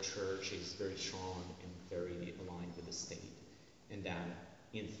example, where church is very strong and very aligned with the state, and that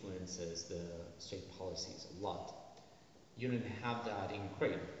influences the state policies a lot. You don't have that in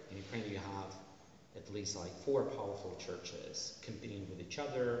Ukraine. In Ukraine, you have at least like 4 powerful churches competing with each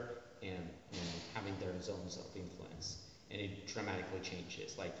other and having their zones of influence. And it dramatically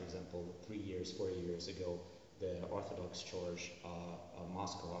changes. Like, for example, 4 years ago, the Orthodox Church,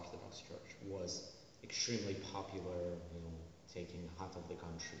 Moscow Orthodox Church, was extremely popular, taking half of the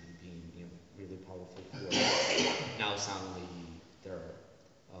country, being really powerful force. Now suddenly the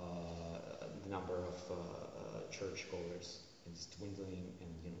number of churchgoers is dwindling,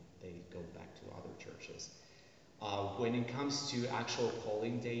 and they go back to other churches. When it comes to actual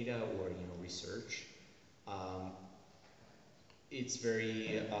polling data or research, it's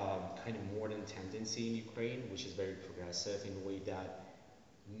very kind of modern tendency in Ukraine, which is very progressive in a way that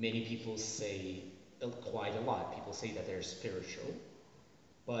many people say, quite a lot, people say that they're spiritual,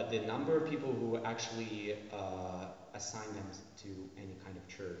 but the number of people who actually assign them to any kind of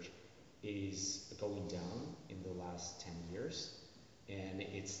church is going down in the last 10 years, and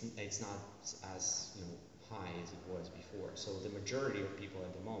it's not as high as it was before. So the majority of people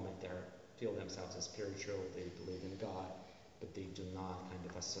at the moment feel themselves as spiritual, they believe in God, but they do not kind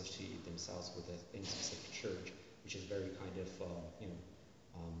of associate themselves with any specific church, which is very kind of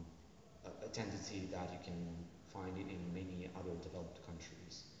a tendency that you can find it in many other developed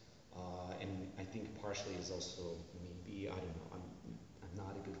countries. And I think partially is also maybe, I don't know, I'm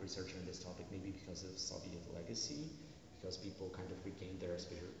not a good researcher on this topic, maybe because of Soviet legacy, because people kind of regain their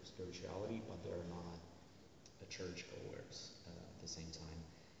spirituality, but they're not churchgoers at the same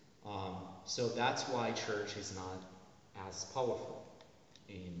time. So that's why church is not as powerful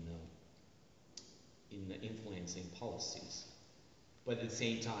in influencing policies. But at the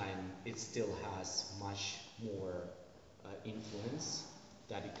same time, it still has much more influence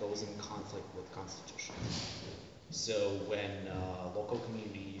that it goes in conflict with constitution. So when local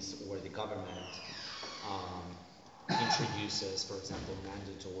communities or the government introduces, for example,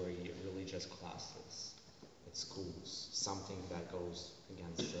 mandatory religious classes at schools, something that goes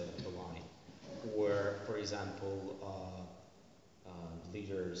against the line, or, for example,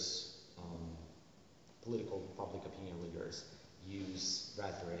 leaders, political public opinion leaders, use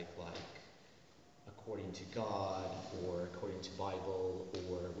rhetoric like according to God, or according to Bible,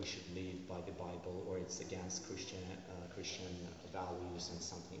 or we should live by the Bible, or it's against Christian values and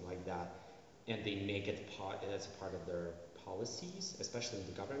something like that, and they make it as a part of their policies, especially in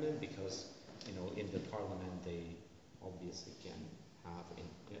the government, because in the parliament they obviously can have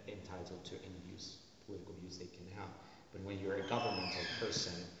entitled to any political views they can have. But when you're a governmental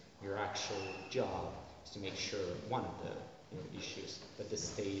person, your actual job is to make sure one of the issues that the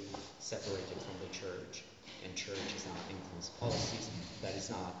state separated from the church, and church is not influence policies. That is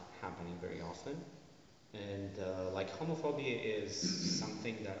not happening very often. And like homophobia is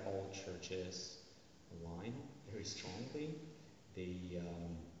something that all churches align very strongly. They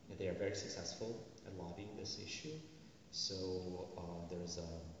are very successful at lobbying this issue. So there's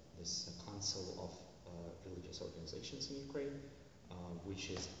this council of religious organizations in Ukraine, which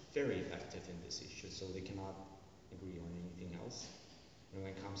is very effective in this issue. So they cannot agree on anything else. And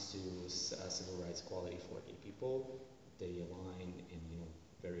when it comes to civil rights equality for gay people, they align and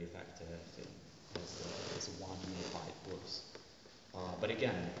very effective as one unified voice. But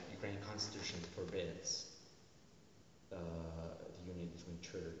again, Ukrainian constitution forbids the union between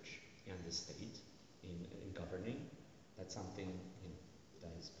church and the state in governing. That's something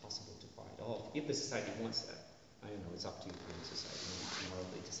that is possible to fight off if the society wants that. I don't know, it's up to Ukrainian society. Tomorrow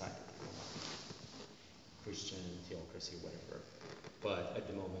they decide Christian theocracy, whatever. But at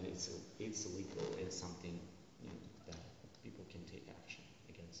the moment, it's illegal. It's something that people can take action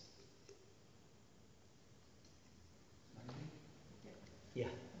against.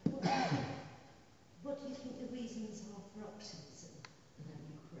 Yeah. What do you think the reasons are for optimism about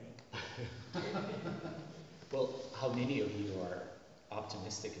Ukraine? Well, how many of you are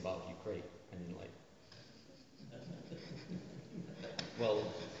optimistic about Ukraine? I mean, like, well.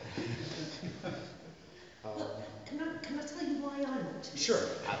 Can I tell you why I'm optimistic? Sure,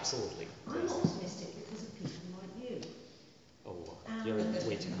 absolutely. I'm optimistic because of people like you. Oh, you're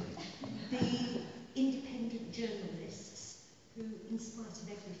way too kind. The independent journalists who, in spite of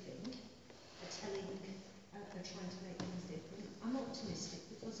everything, are trying to make things different. I'm optimistic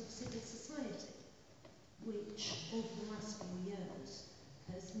because of civil society, which over the last few years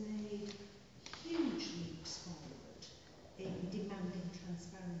has made huge leaps forward in demanding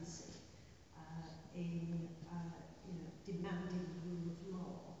transparency, in demanding the rule of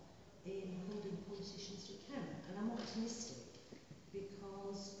law, in holding politicians to account. And I'm optimistic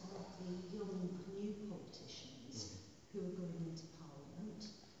because of the young new politicians who are going into Parliament,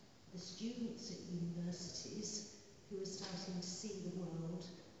 the students at universities who are starting to see the world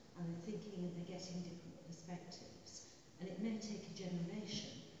and are thinking and they're getting different perspectives. And it may take a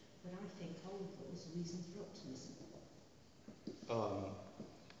generation, but I think all of those are reasons for optimism.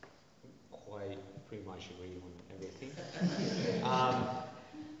 Quite pretty much agree on everything.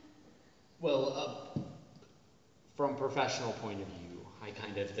 From professional point of view, I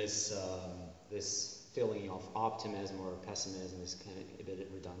kind of this feeling of optimism or pessimism is kind of a bit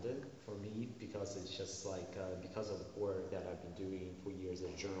redundant for me, because it's just like because of the work that I've been doing for years as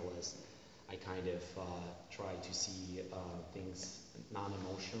a journalist, I kind of try to see things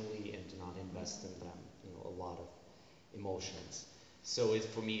non-emotionally and to not invest in them, a lot of emotions. So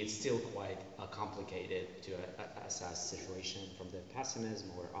for me, it's still quite complicated to assess situation from the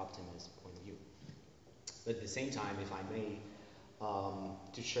pessimism or optimism point of view. But at the same time, if I may,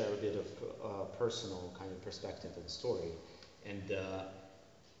 to share a bit of personal kind of perspective of the story, and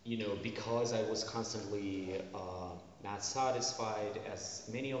because I was constantly not satisfied, as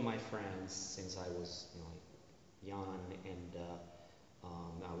many of my friends, since I was young, and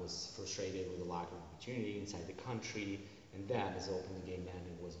I was frustrated with the lack of opportunity inside the country. And then, as an openly gay man,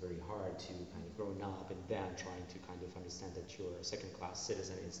 it was very hard to kind of growing up and then trying to kind of understand that you're a second-class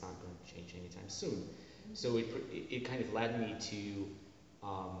citizen and it's not going to change anytime soon. So it kind of led me to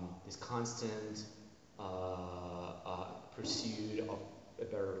this constant pursuit of a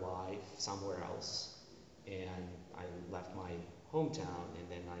better life somewhere else. And I left my hometown, and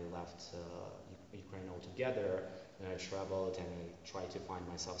then I left Ukraine altogether, and I traveled and I tried to find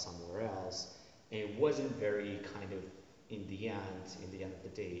myself somewhere else. And it wasn't very kind of, in the end of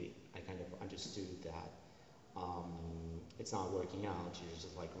the day, I kind of understood that it's not working out. You're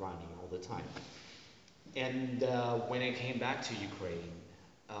just like running all the time. And when I came back to Ukraine,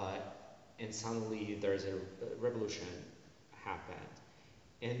 and suddenly there's a revolution happened.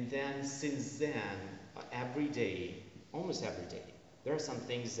 And then since then, every day, almost every day, there are some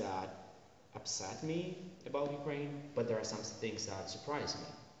things that upset me about Ukraine, but there are some things that surprise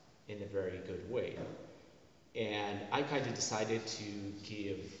me in a very good way. And I kind of decided to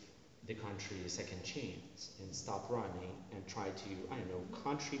give the country a second chance and stop running and try to,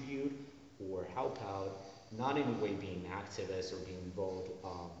 contribute or help out, not in a way being activist or being involved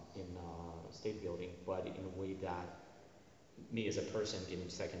in state building, but in a way that me as a person giving a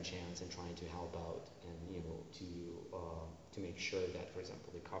second chance and trying to help out and, to make sure that, for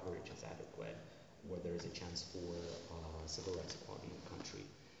example, the coverage is adequate, or there is a chance for civil rights equality in the country.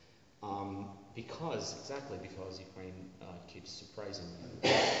 Because Ukraine keeps surprising me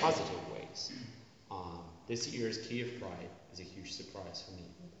in positive ways. This year's Kiev Pride is a huge surprise for me.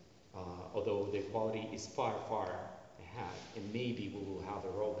 Although the equality is far, far ahead, and maybe we will have a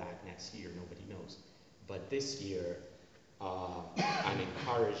rollback next year, nobody knows. But this year, I'm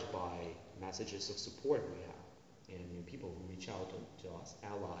encouraged by messages of support we have, and people who reach out to us,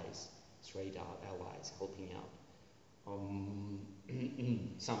 allies, straight out allies, helping out.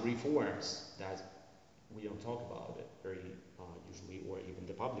 Some reforms that we don't talk about it very usually, or even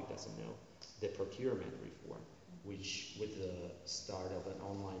the public doesn't know. The procurement reform, which with the start of an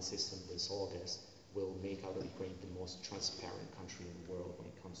online system this August will make out of Ukraine the most transparent country in the world when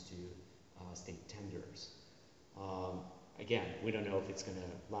it comes to state tenders. Again, we don't know if it's going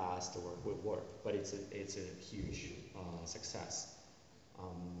to last or will work, but it's a huge success.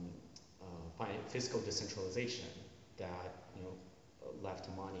 Fiscal decentralization that left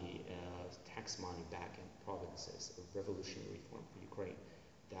money, tax money back in provinces, a revolutionary reform for Ukraine,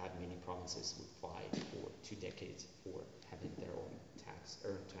 that many provinces would fight for 2 decades for having their own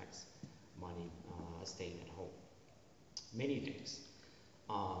earned tax money staying at home. Many things.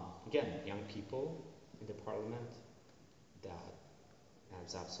 Again, young people in the parliament, that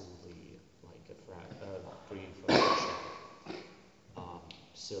has absolutely like a free information.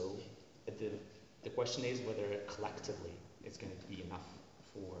 So the question is whether collectively it's going to be enough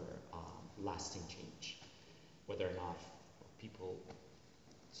for lasting change, whether or not people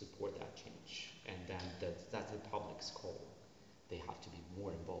support that change, and then that's the public's call. They have to be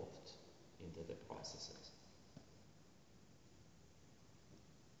more involved into the processes.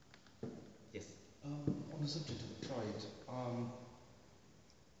 Yes. On the subject of pride,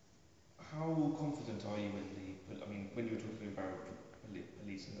 how confident are you in when you were talking about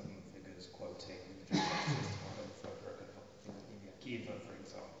police and government figures quoting the Justice for Kiev, for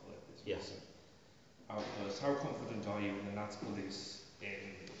example, at this recent outburst. How confident are you in the Nats police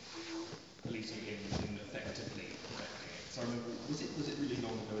in policing in effectively protecting it? So I remember, was it really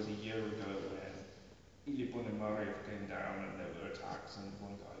long ago, it was a year ago, when Ilipon and Mario came down and there were attacks and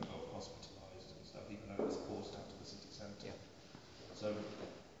one guy got hospitalised and stuff, even though it was forced out of the city centre. So,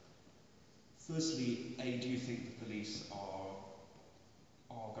 firstly, do you think the police are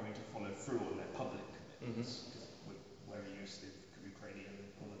going to follow through on their public commitments? Because we're very used to Ukrainian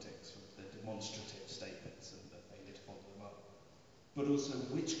politics with the demonstrative statements and the failure to follow them up. But also,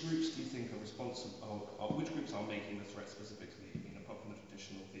 which groups do you think are responsible, which groups are making the threat specifically, apart from the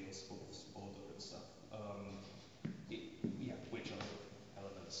traditional field sports border and stuff? Which other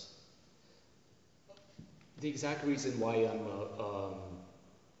elements? The exact reason why I'm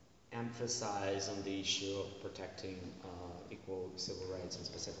emphasize on the issue of protecting equal civil rights and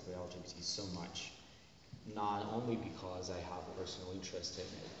specifically LGBT so much, not only because I have a personal interest in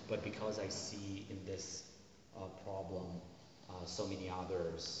it, but because I see in this problem so many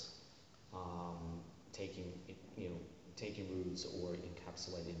others taking roots or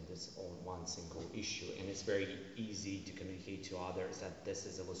encapsulating this on one single issue, and it's very easy to communicate to others that this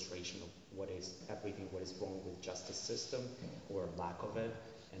is illustration of what is wrong with justice system or lack of it,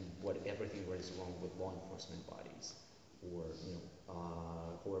 and everything what is wrong with law enforcement bodies, or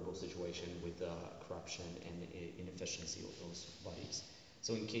horrible situation with corruption and inefficiency of those bodies.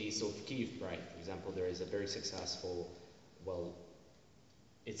 So in case of Kiev Pride, for example, there is a very successful,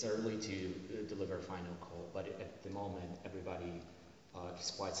 it's early to deliver a final call, but at the moment everybody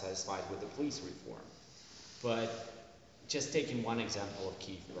is quite satisfied with the police reform. But just taking one example of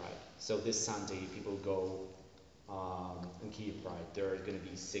Kiev Pride. So this Sunday people go in Kiev Pride, there are going to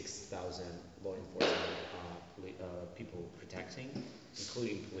be 6,000 law enforcement people protecting,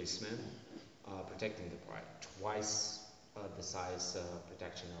 including policemen, protecting the Pride. Twice the size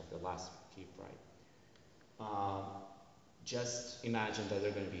protection of the last Kiev Pride. Just imagine that there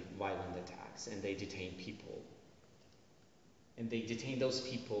are going to be violent attacks and they detain people. And they detain those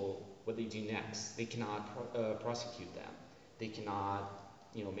people, what they do next? They cannot prosecute them. They cannot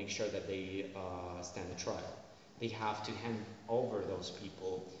make sure that they stand a trial. They have to hand over those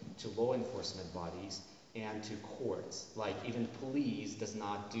people to law enforcement bodies and to courts. Like even police does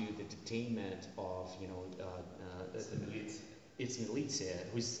not do the detainment of, it's militia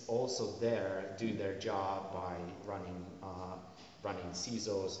who's also there doing their job by running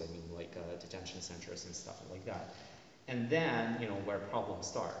CISOs, detention centers and stuff like that. And then, where problem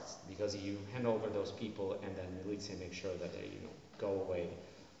starts, because you hand over those people and then militia make sure that they, go away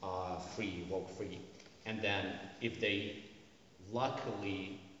free, walk free. And then if they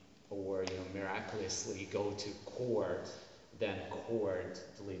luckily or miraculously go to court, then court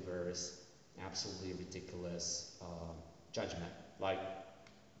delivers absolutely ridiculous judgment, like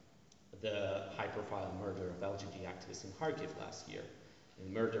the high-profile murder of LGBT activists in Kharkiv last year. The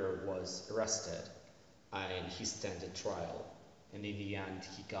murderer was arrested and he standed trial, and in the end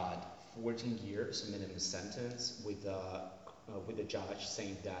he got 14 years minimum sentence with the judge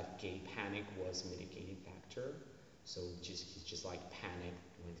saying that gay panic was a mitigating factor. So he's just like panicked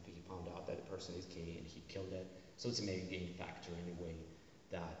when he found out that the person is gay and he killed it. So it's a mitigating factor in a way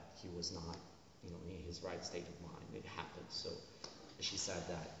that he was not in his right state of mind. It happened. So she said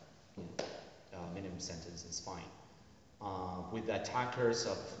that minimum sentence is fine. With the attackers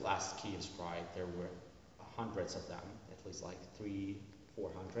of last Kiev's Pride, there were hundreds of them, at least like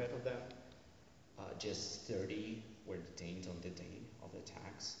 300-400 of them. Just 30 were detained on the day of the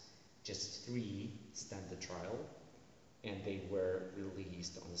attacks. Just 3 stand the trial, and they were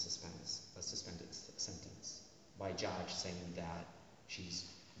released on a suspended sentence by judge saying that she's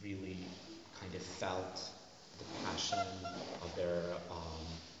really kind of felt the passion of their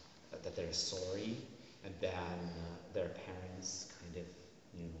that they're sorry, and then their parents kind of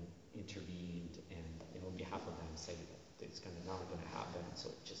intervened and on behalf of them say that it's kind of not going to happen. So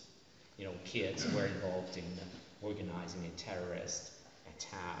just kids were involved in organizing a terrorist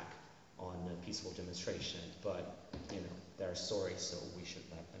attack on a peaceful demonstration, but they're sorry, so we should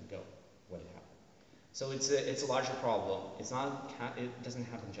let them go. What happened? So it's a larger problem. It doesn't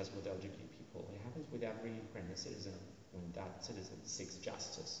happen just with LGBT people. It happens with every Ukrainian citizen when that citizen seeks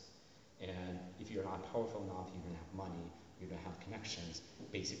justice. And if you're not powerful enough, you don't have money, you don't have connections.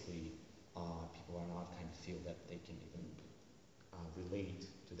 Basically, people are not kind of feel that they can even relate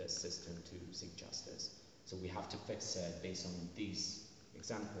to this system to seek justice. So we have to fix it based on these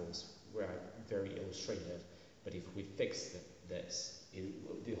examples, were very illustrative. But if we fix this,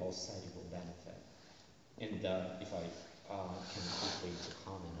 the whole society will benefit. And if I can quickly to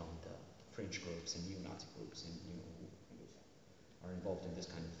comment on the fringe groups and neo-Nazi groups and who kind of are involved in this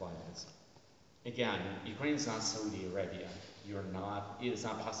kind of violence. Again, Ukraine is not Saudi Arabia. It is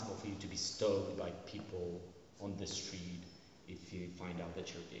not possible for you to be stoned by people on the street if you find out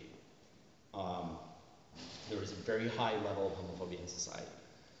that you're gay. There is a very high level of homophobia in society,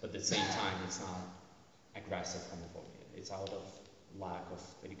 but at the same time, it's not aggressive homophobia. It's out of lack of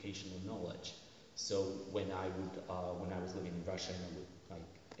educational knowledge. So when I was living in Russia, and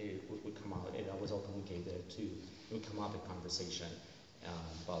it would come out, and I was openly gay there too. It would come up in conversation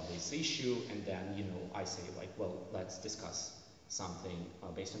about this issue, and then I say well, let's discuss something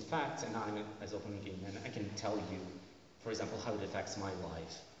based on facts, and I'm as openly gay, and I can tell you, for example, how it affects my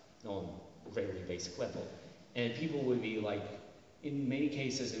life on a very basic level. And people would be in many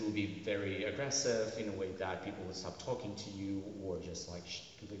cases, it would be very aggressive in a way that people would stop talking to you or just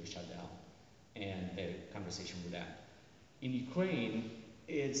completely shut down, and the conversation would end. In Ukraine,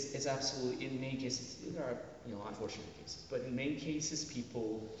 it's absolutely, in many cases, there are unfortunate cases, but in many cases,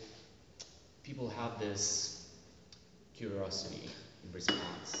 people have this curiosity in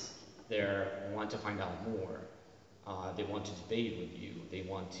response. They want to find out more. They want to debate with you. They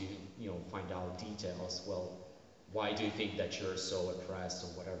want to find out details. Well, why do you think that you're so oppressed or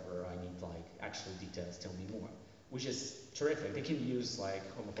whatever? I need actual details, tell me more. Which is terrific. They can use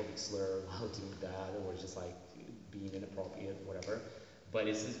homophobic slur while doing that, or just being inappropriate, whatever. But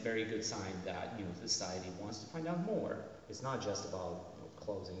it's a very good sign that society wants to find out more. It's not just about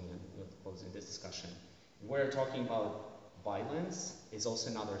closing this discussion. We're talking about violence is also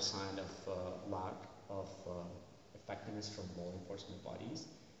another sign of lack of effectiveness from law enforcement bodies.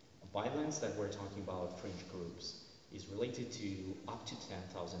 Violence that we're talking about, fringe groups, is related to up to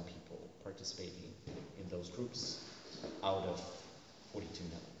 10,000 people participating in those groups out of 42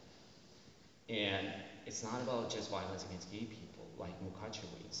 million. And it's not about just violence against gay people, like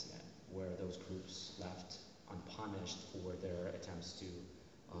Mukachevo incident, where those groups left unpunished for their attempts to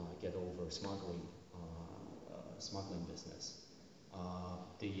get over smuggling business.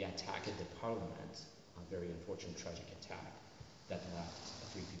 The attack at the parliament, a very unfortunate, tragic attack that left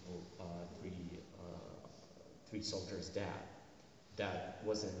three soldiers dead. That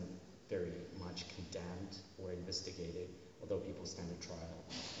wasn't very much condemned or investigated, although people stand at trial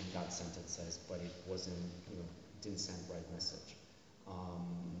and got sentences, but it wasn't, didn't send the right message.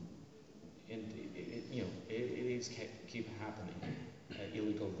 And it is keep happening.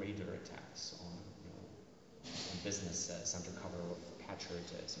 Illegal raider attacks on businesses under cover of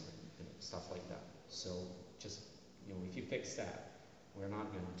patriotism and stuff like that. So just if you fix that, we're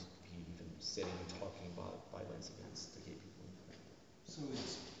not going to be even sitting and talking about violence against the gay people in Ukraine. So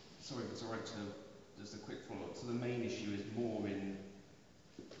sorry if it's alright to just a quick follow-up. So the main issue is more in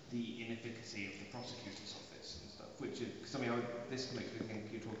the inefficacy of the prosecutor's office and stuff, which is, because this makes me think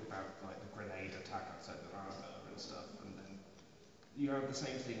you talk about the grenade attack outside the Rana and stuff, and then you have the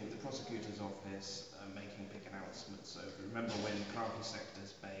same thing with the prosecutor's office making big announcements. So remember when Kharkiv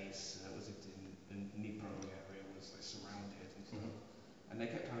sector's base, was it in Dnipro area, was surrounded and stuff, and they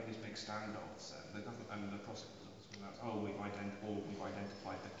kept having these big standoffs, and the government and the prosecutor's office was announced, we've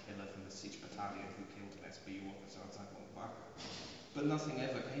identified the killer from the Sich battalion who killed an SBU officer outside Moldova. But nothing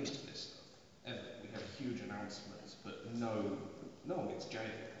ever came to this stuff, ever. We had huge announcements, but no one gets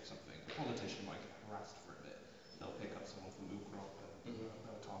jailed or something. A politician might get harassed for a bit. They'll pick up someone from Ukrop and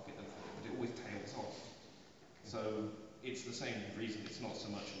they'll target them for it, but it always tails off. So it's the same reason. It's not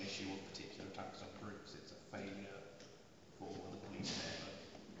so much an issue of particular attacks on groups. It's a failure for the police there.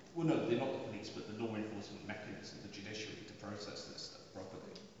 Well, no, they're not the police, but the law enforcement mechanism, the judiciary, to process this stuff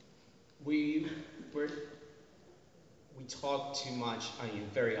properly. We talk too much,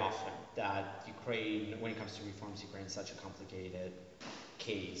 very often, that Ukraine, when it comes to reforms, Ukraine is such a complicated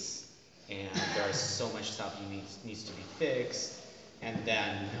case, and there's so much stuff needs to be fixed, and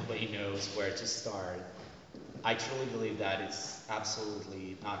then nobody knows where to start. I truly believe that it's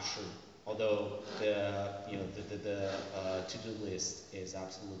absolutely not true. Although the to-do list is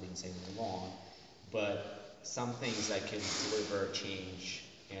absolutely insanely long, but some things that can deliver change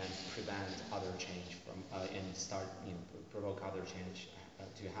and prevent other change from and start provoke other change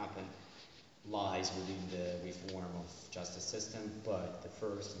to happen lies within the reform of justice system. But the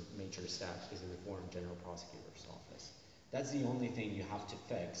first major step is the reform of General Prosecutor's Office. That's the only thing you have to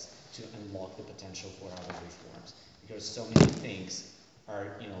fix to unlock the potential for other reforms, because so many things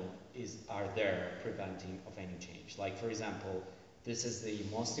are there preventing of any change. Like, for example, this is the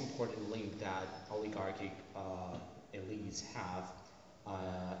most important link that oligarchic elites have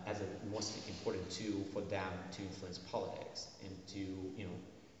as a most important tool for them to influence politics and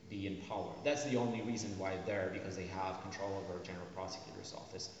to be in power. That's the only reason why they're there, because they have control over general prosecutor's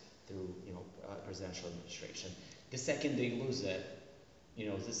office through, presidential administration. The second they lose it,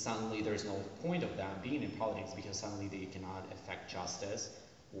 suddenly there's no point of them being in politics, because suddenly they cannot affect justice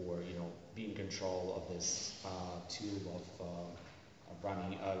or, be in control of this tool of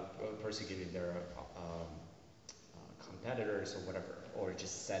persecuting their competitors or whatever, or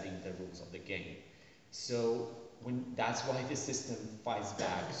just setting the rules of the game. So that's why the system fights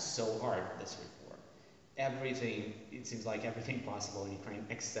back so hard this reform. It seems like everything possible in Ukraine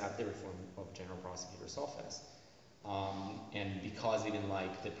except the reform of general prosecutor's office. And because even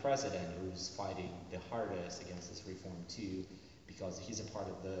like the president, who's fighting the hardest against this reform too, because he's a part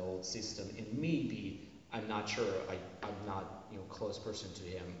of the old system, and maybe, I'm not sure, I'm not close person to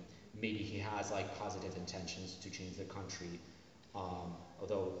him, maybe he has like positive intentions to change the country,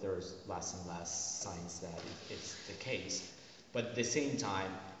 although there's less and less signs that it's the case. But at the same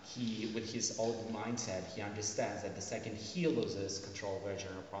time, with his old mindset, he understands that the second he loses control of the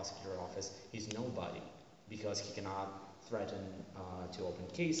general prosecutor office, he's nobody, because he cannot threaten to open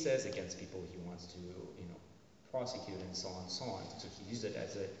cases against people he wants to, prosecute, and so on and so on. So he uses it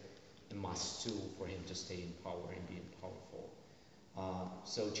as a must tool for him to stay in power and be powerful.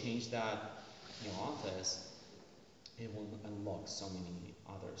 So change that office, it will unlock so many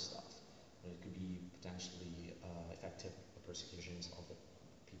other stuff. It could be potentially effective persecutions of the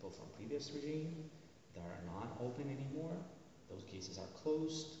people from previous regime that are not open anymore. Those cases are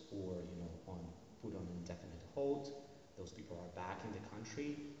closed or put on indefinite hold. Those people are back in the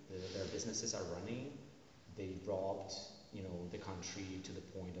country. Their businesses are running. They robbed the country to the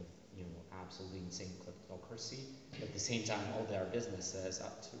point of absolutely insane kleptocracy. But at the same time, all their businesses,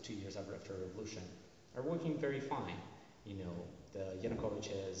 up to 2 years after the revolution, are working very fine. The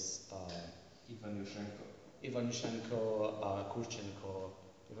Yanukovych's, Ivanushenko,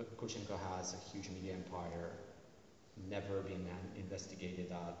 Kurchenko has a huge media empire, never been investigated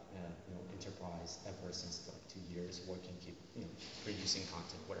that enterprise ever since like 2 years, working, producing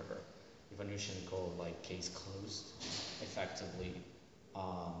content, whatever. Ivanushenko, case closed, effectively.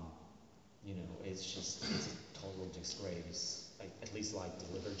 It's a total disgrace. At least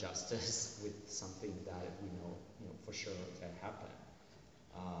deliver justice with something that we know, for sure that happened.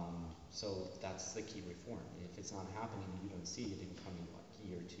 So that's the key reform. If it's not happening, you don't see it in coming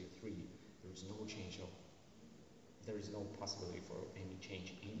year, 2, 3. There's no change there is no possibility for any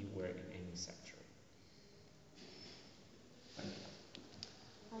change anywhere in any sector.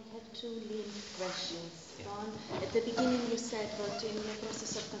 I have 2 linked questions. One, at the beginning you said that in the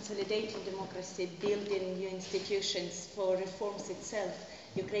process of consolidating democracy, building new institutions for reforms itself,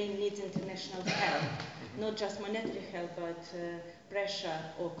 Ukraine needs international help, not just monetary help, but pressure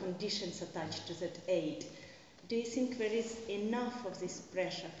or conditions attached to that aid. Do you think there is enough of this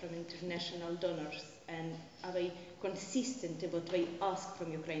pressure from international donors, and are they consistent in what they ask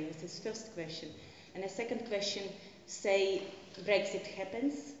from Ukraine? This is the first question. And a second question, say Brexit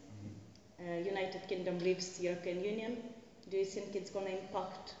happens, United Kingdom leaves the European Union. Do you think it's going to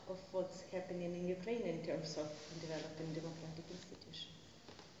impact of what's happening in Ukraine in terms of developing democratic institutions?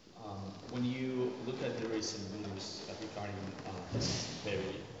 When you look at the recent news regarding this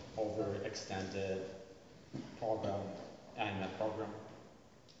very overextended program,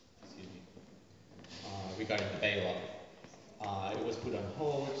 regarding the bailout, it was put on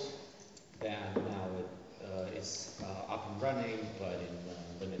hold, then now it's up and running, but in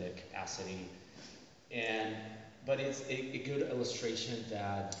limited capacity. But it's a good illustration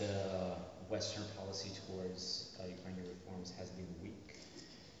that the Western policy towards Ukrainian reforms has been weak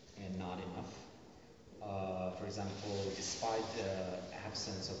and not enough. For example, despite the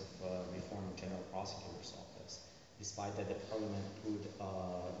absence of reform of General Prosecutor's Office, despite that the Parliament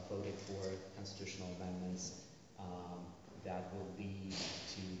voted for constitutional amendments that will lead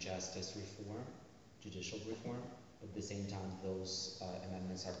to justice reform, judicial reform, but at the same time those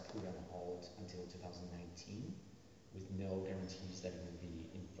amendments are put on hold until 2019 with no guarantees that it will be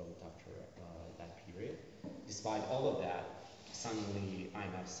invoked after that period. Despite all of that, suddenly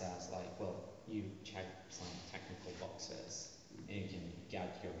IMF says well, you check some technical boxes and you can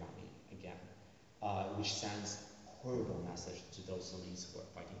get your money again, which sends a horrible message to those elites who are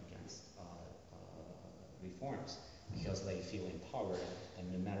fighting against reforms, because they feel empowered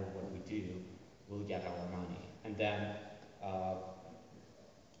and no matter what we do, we'll get our money. And then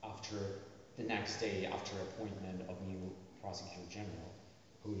after the next day, after appointment of new prosecutor general,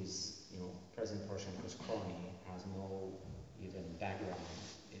 who is, President Poroshenko's crony, has no even background,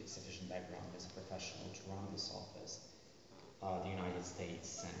 sufficient background as a professional to run this office, the United States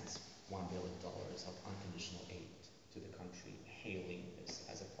sends $1 billion of unconditional aid to the country, hailing this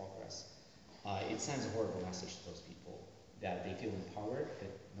as a progress. It sends a horrible message to those people that they feel empowered,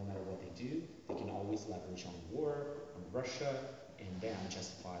 that no matter what they do, they can always leverage on war, on Russia, and then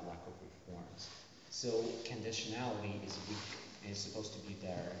justify lack of reforms. So conditionality is weak, and it's supposed to be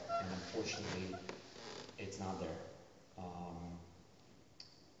there, and unfortunately, it's not there.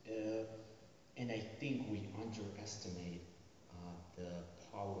 And I think we underestimate the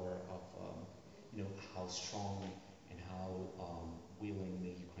power of, how strong and how willing the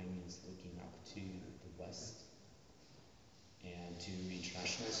Ukrainians looking up to the West and to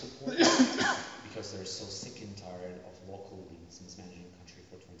international support because they're so sick and tired of local elites mismanaging the country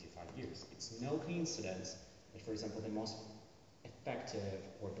for 25 years. It's no coincidence that, for example, the most effective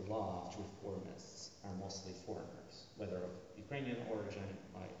or beloved reformists are mostly foreigners, whether of Ukrainian origin,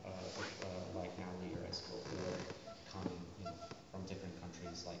 like now Eristavi, or coming from different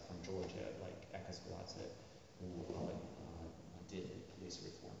countries, like from Georgia, like Ekasgaladze, who did police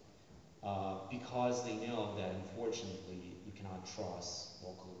reform. Because they know that unfortunately you cannot trust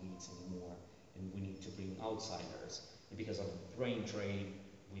local elites anymore, and we need to bring outsiders. And because of brain drain,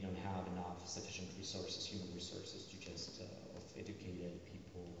 we don't have enough sufficient resources, human resources, to just of educated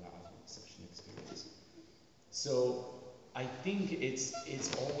people who have sufficient experience. So I think it's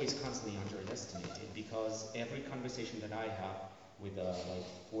always constantly underestimated, because every conversation that I have with like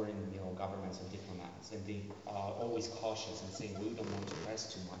foreign governments and diplomats, and they are always cautious and saying we don't want to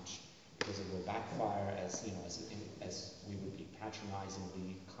press too much because it will backfire, as as we would be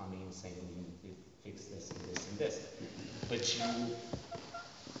patronizingly coming and saying we need to fix this and this and this. But you,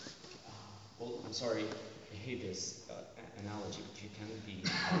 well, I'm sorry, I hate this analogy, but you can be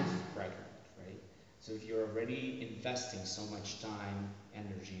pregnant, right? So if you're already investing so much time,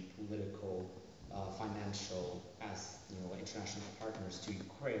 energy, political, financial, as international partners to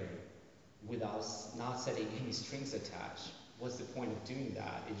Ukraine, without not setting any strings attached, what's the point of doing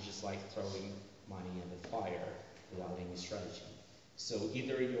that? It's just like throwing money in the fire without any strategy. So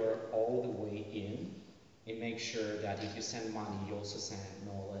either you're all the way in and make sure that if you send money, you also send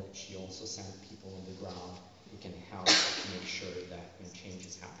knowledge, you also send people on the ground who can help to make sure that change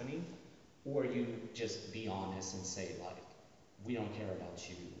is happening, or you just be honest and say, like, we don't care about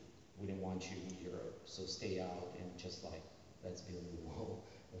you, we don't want you in Europe, so stay out and just like, let's build a wall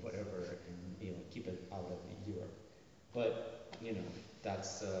or whatever, and keep it out of Europe. But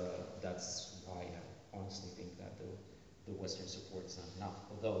that's why I honestly think that the Western support is not enough.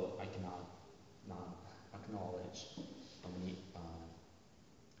 Although I cannot not acknowledge how many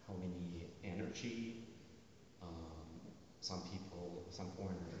energy some people, some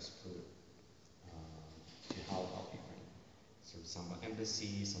foreigners put to help out Ukraine. So some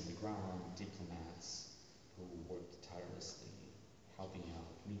embassies on the ground, diplomats who worked tirelessly, helping out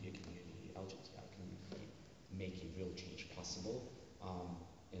media community, LGBTI community, making real change possible.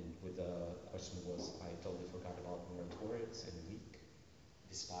 And with the question was, I totally forgot about moratoriums and weak.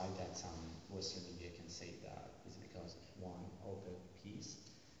 Despite that some Western media can say that is because one, of the peace,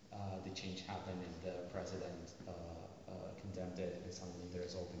 the change happened and the president condemned it, and suddenly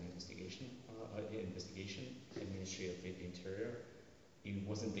there's open investigation at Ministry of the Interior. It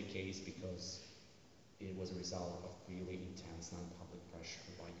wasn't the case because it was a result of really intense non-public pressure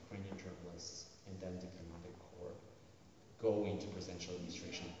by Ukrainian journalists and then diplomatic corps, go into presidential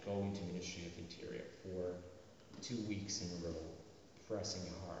administration, go into Ministry of Interior for 2 weeks in a row, pressing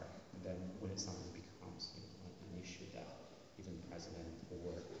hard. And then when it suddenly becomes like an issue that even the president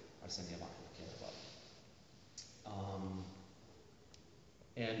or Arseniy Avakov care about.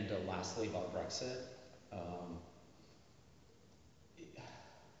 And lastly, about Brexit.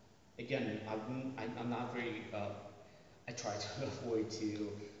 Again, I'm not very, I try to avoid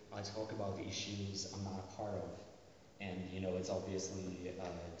to talk about the issues I'm not a part of. And it's obviously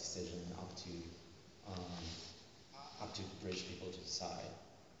a decision up to the British people to decide.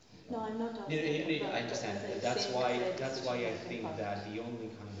 No, I'm not asking. I understand. That's why I think that the only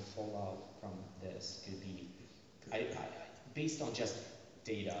kind of fallout from this could be, based on just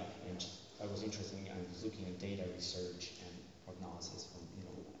data, and I was interested in, I was looking at data research and prognosis from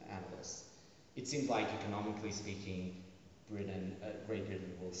analysts. It seems like economically speaking, Great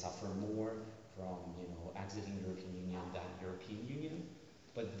Britain will suffer more from exiting the European Union than European Union,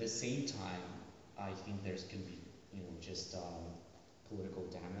 but at the same time, I think there's going to be just political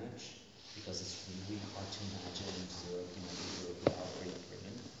damage, because it's really hard to imagine Europe without Great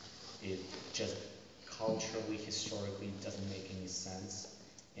Britain. It just culturally, historically doesn't make any sense,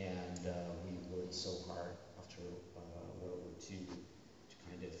 and we worked so hard after World War II to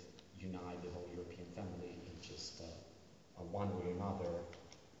kind of unite the whole European family in just one way or another,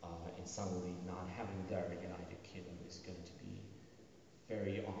 and suddenly not having their United Kingdom is going to be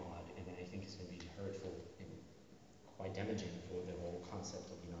very odd, and I think it's going to be hurtful and quite damaging for the whole concept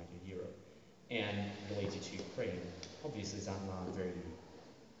of United Europe. And related to Ukraine, obviously it's not a very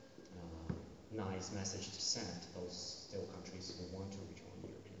nice message to send to those still countries who want to rejoin the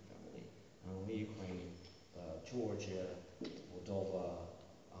European family. Not only Ukraine, but Georgia, Moldova,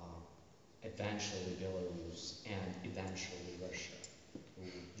 eventually Belarus, and eventually Russia, who,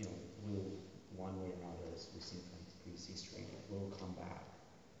 will, one way or another, as we've seen from previous history, will come back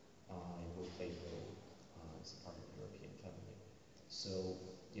and will play a role as part of the European family. So,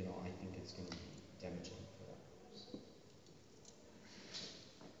 I think it's going to be damaging for them.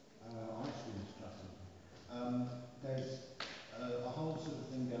 I actually want to try something. There's a whole sort of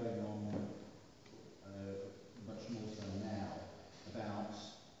thing going on, much more so now, about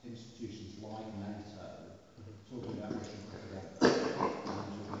institutions like NATO talking about Russian propaganda and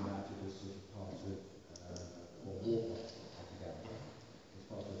talking about it as sort of part of, or war propaganda, as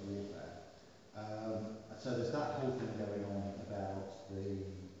part of warfare. So there's that whole thing going on about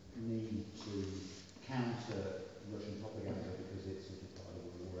the need to counter Russian propaganda because it's sort of part of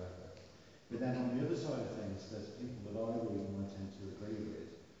a war effort. But then on the other side of things, there's people that I read and I tend to agree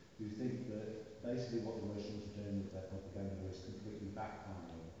with who think that basically what the Russians are doing with their propaganda is completely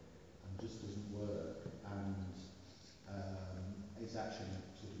backfiring and just doesn't work, and it's actually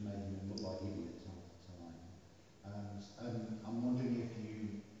sort of making them look like idiots half the time. And I'm wondering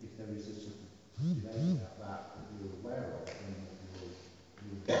if there is a sort of debate about that you're aware of and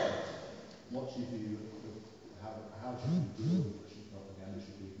what's your view of how should we deal with Russian propaganda?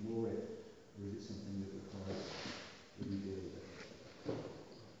 Should we ignore it, or is it something that requires that we deal with it?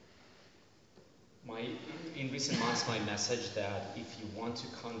 In recent months, my message that if you want to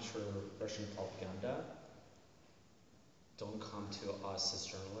counter Russian propaganda, don't come to us as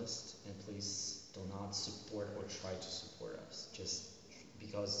journalists, and please do not support or try to support us.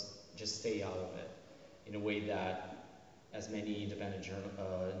 Just stay out of it in a way that, as many independent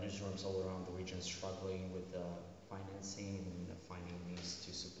newsrooms all around the region struggling with financing and finding means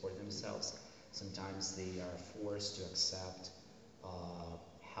to support themselves, sometimes they are forced to accept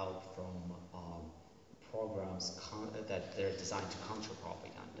help from programs that they're designed to counter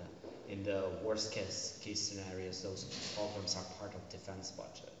propaganda. In the worst case scenarios, those programs are part of defense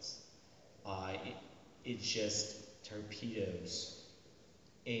budgets. It just torpedoes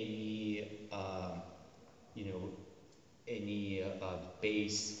any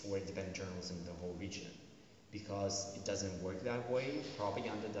base for independent journalism in the whole region, because it doesn't work that way.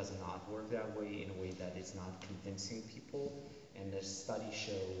 Propaganda does not work that way, in a way that it's not convincing people. And the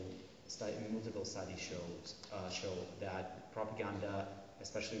multiple studies show that propaganda,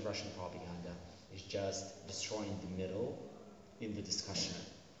 especially Russian propaganda, is just destroying the middle in the discussion.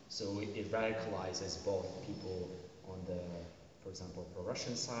 So it radicalizes both people on the, for example,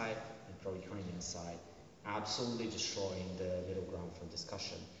 pro-Russian side and pro-Ukrainian side, absolutely destroying the middle ground for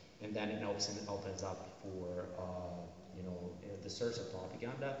discussion. And then it opens up for, the source of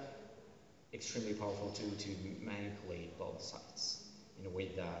propaganda, extremely powerful to manipulate both sides in a way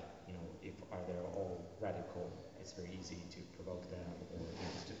that, if they're all radical, it's very easy to provoke them or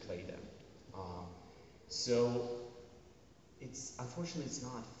to play them. So unfortunately, it's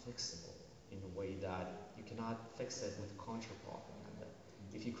not fixable in a way that you cannot fix it with counter-propaganda.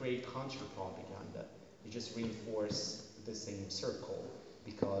 If you create counter-propaganda, you just reinforce the same circle,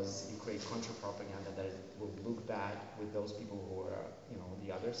 because you create counter-propaganda that will look bad with those people who are, on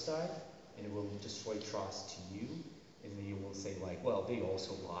the other side, and it will destroy trust to you, and then you will say well, they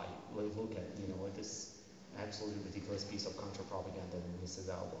also lie. Look at, this absolutely ridiculous piece of counter-propaganda that misses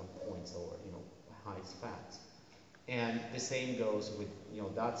out on points or, hides facts. And the same goes with,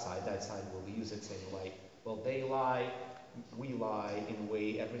 that side. That side will use it saying well, they lie, we lie, in a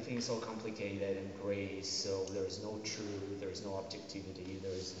way everything's so complicated and gray, so there is no truth, there is no objectivity,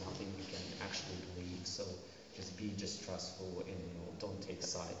 there is nothing you can actually believe, so just be distrustful and, don't take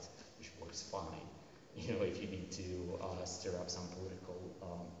sides, which works fine, if you need to stir up some political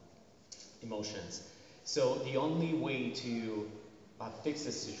emotions. So the only way to fix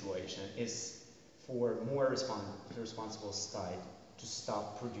this situation is for more responsible side to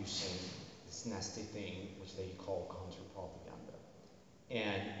stop producing this nasty thing which they call counter-propaganda,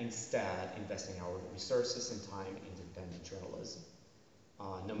 and instead investing our resources and time in independent journalism,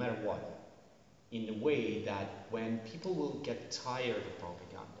 no matter what, in a way that when people will get tired of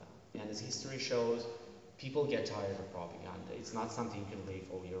propaganda, and as history shows, people get tired of propaganda. It's not something you can live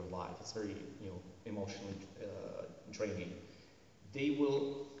all your life. It's very, emotionally draining. They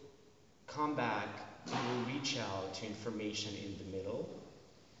will come back, they will reach out to information in the middle,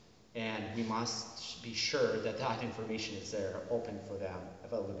 we must be sure that that information is there, open for them,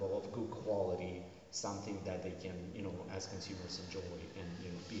 available, of good quality, something that they can, as consumers enjoy and,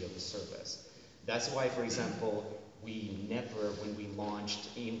 be of a service. That's why, for example, we never, when we launched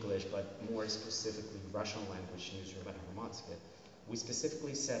English, but more specifically Russian language newsroom at Hromadske, we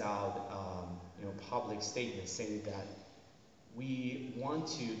specifically set out, public statements saying that we want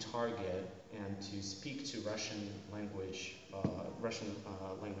to target and to speak to Russian language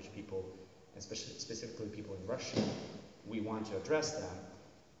people, especially specifically people in Russia. We want to address them,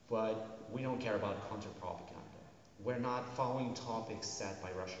 but we don't care about counter-propaganda. We're not following topics set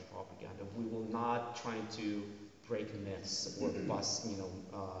by Russian propaganda. We will not try to break myths or bust,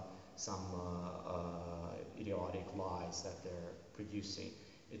 some idiotic lies that they're producing.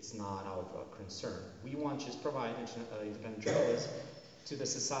 It's not our concern. We want to just provide independent journalists to the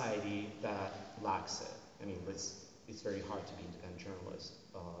society that lacks it. I mean, it's very hard to be independent journalist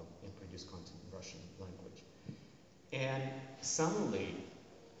and produce content in Russian language. And suddenly,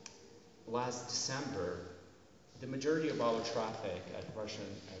 last December, the majority of our traffic at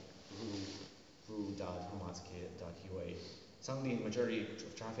Russian at ru.hromadske.ua, suddenly the majority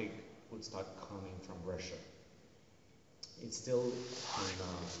of traffic would start coming from Russia. It's still in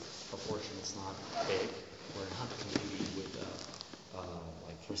proportion, it's not big. We're not competing with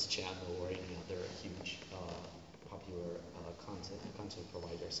like First Channel or any other huge popular content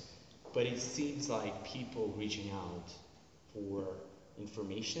providers. But it seems like people reaching out for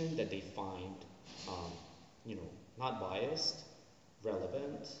information that they find, not biased,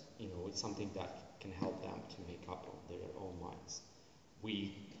 relevant, it's something that can help them to make up their own minds.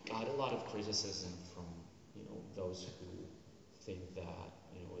 We got a lot of criticism from, those who think that,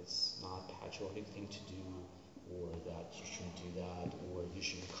 it's not a patriotic thing to do, or that you shouldn't do that, or you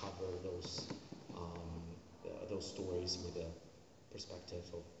shouldn't cover those stories with the perspective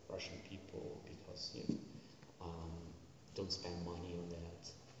of Russian people because, don't spend money on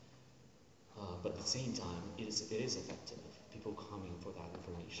that. But at the same time, it is effective. People coming for that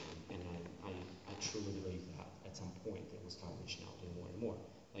information, and I truly believe that at some point they will start reaching out more and more.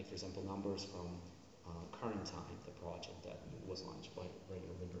 Like, for example, numbers from Current Time, the project that was launched by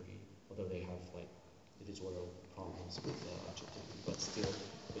Radio Liberty, although they have like editorial problems with objectivity, but still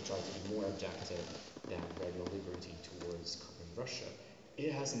they try to be more objective than Radio Liberty towards covering Russia.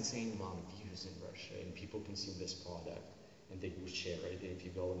 It has insane amount of views in Russia, and people consume this product, and they will share it. And if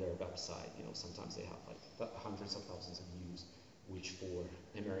you go on their website, sometimes they have like hundreds of thousands of views, which for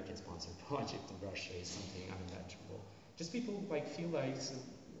an American-sponsored project in Russia is something unimaginable. Just people feel like it's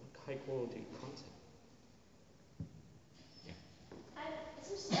high-quality content. It's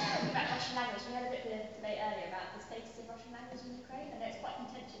also talking about Russian language. We had a bit of a debate earlier about the status of Russian language in Ukraine. I know it's quite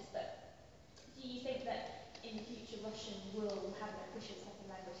contentious, but do you think that in the future Russian will have an official second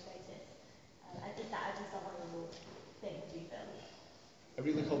language status? Is that a desirable thing, do you feel? I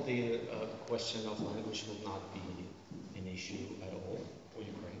really hope the question of language will not be an issue at all for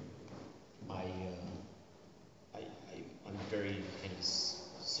Ukraine. I'm very kind of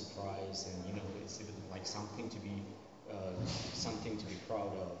surprised, and it's even like something to be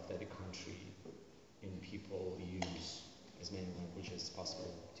proud of, that a country and people use as many languages as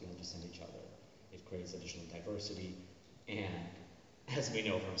possible to understand each other. It creates additional diversity, and as we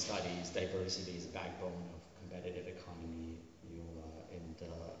know from studies, diversity is the backbone of competitive economy,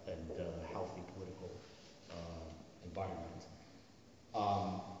 and healthy political environment.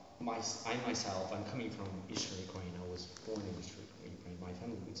 I myself, I'm coming from Eastern Ukraine. I was born in Eastern Ukraine. My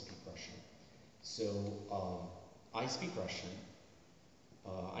family would speak Russian, so I speak Russian.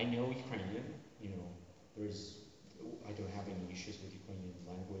 I know Ukrainian. I don't have any issues with Ukrainian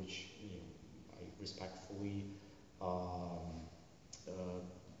language. I respectfully.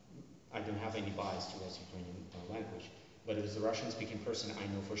 I don't have any bias towards Ukrainian language. But as a Russian-speaking person, I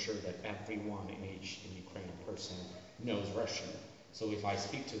know for sure that everyone in Ukraine person knows Russian. So if I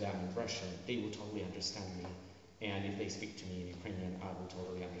speak to them in Russian, they will totally understand me. And if they speak to me in Ukrainian, I will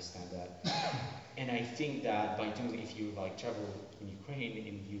totally understand that. And I think that by if you travel in Ukraine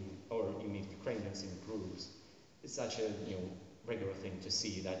and you meet Ukrainians in groups, it's such a regular thing to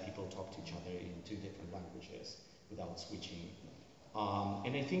see that people talk to each other in two different languages without switching.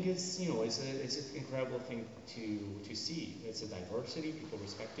 And I think it's an incredible thing to see. It's a diversity. People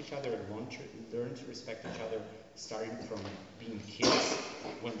respect each other and learn to respect each other, starting from being kids,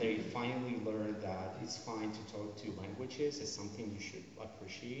 when they finally learn that it's fine to talk two languages. It's something you should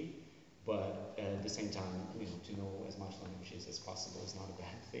appreciate, but at the same time, to know as much languages as possible is not a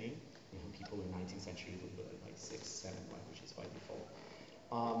bad thing. People in the 19th century would learn like 6, 7 languages by default.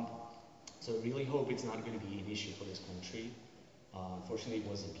 So I really hope it's not going to be an issue for this country. Unfortunately, it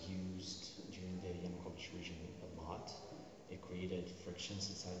was abused during the Yanukovych regime a lot. It created frictions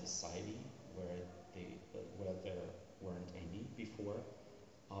inside the society where there weren't any before.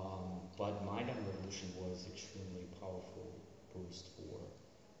 But Maidan revolution was extremely powerful boost for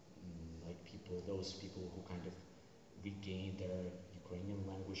those people who kind of regained their Ukrainian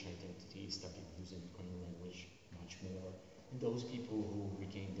language identity, started using Ukrainian language much more. And those people who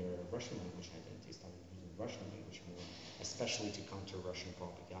regained their Russian language identity started using Russian language more, especially to counter Russian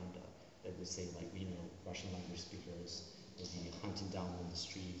propaganda that would say Russian language speakers will be hunted down on the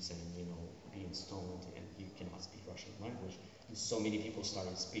streets and being stoned, and you cannot speak Russian language. And so many people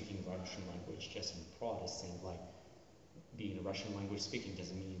started speaking Russian language just in protest, saying being a Russian language speaking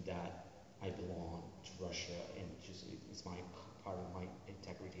doesn't mean that I belong to Russia and it's my part of my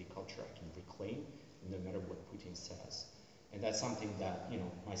integrity culture I can reclaim no matter what Putin says. And that's something that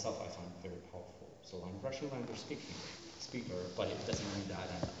myself I find very powerful. So I'm Russian language speaker, but it doesn't mean that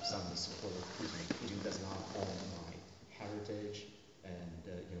I'm suddenly supportive of Putin. Putin does not own my heritage and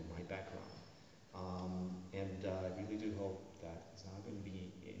my background. And I really do hope that it's not going to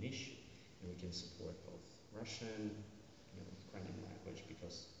be an issue, and we can support both Russian, Ukrainian language,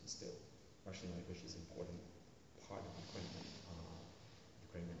 because still Russian language is an important part of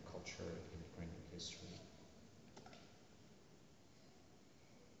Ukrainian culture and Ukrainian history.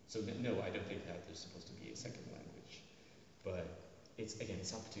 So no, I don't think that there's supposed to be a second language, but it's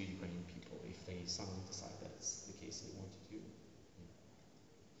up to Ukrainian people if they suddenly decide that's the case they want to do.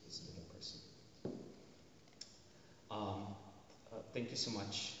 It's a different person. Thank you so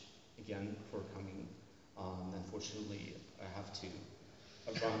much again for coming. Unfortunately, I have to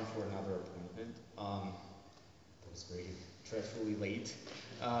run for another appointment. It was very dreadfully late.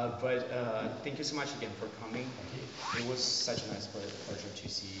 But thank you so much again for coming. It was such a nice pleasure to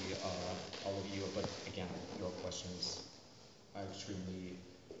see all of you. But again, your questions are extremely,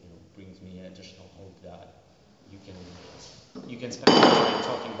 brings me additional hope that you can spend more time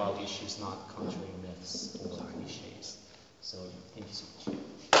talking about issues, not countering myths or cliches. So thank you so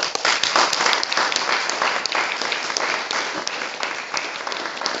much.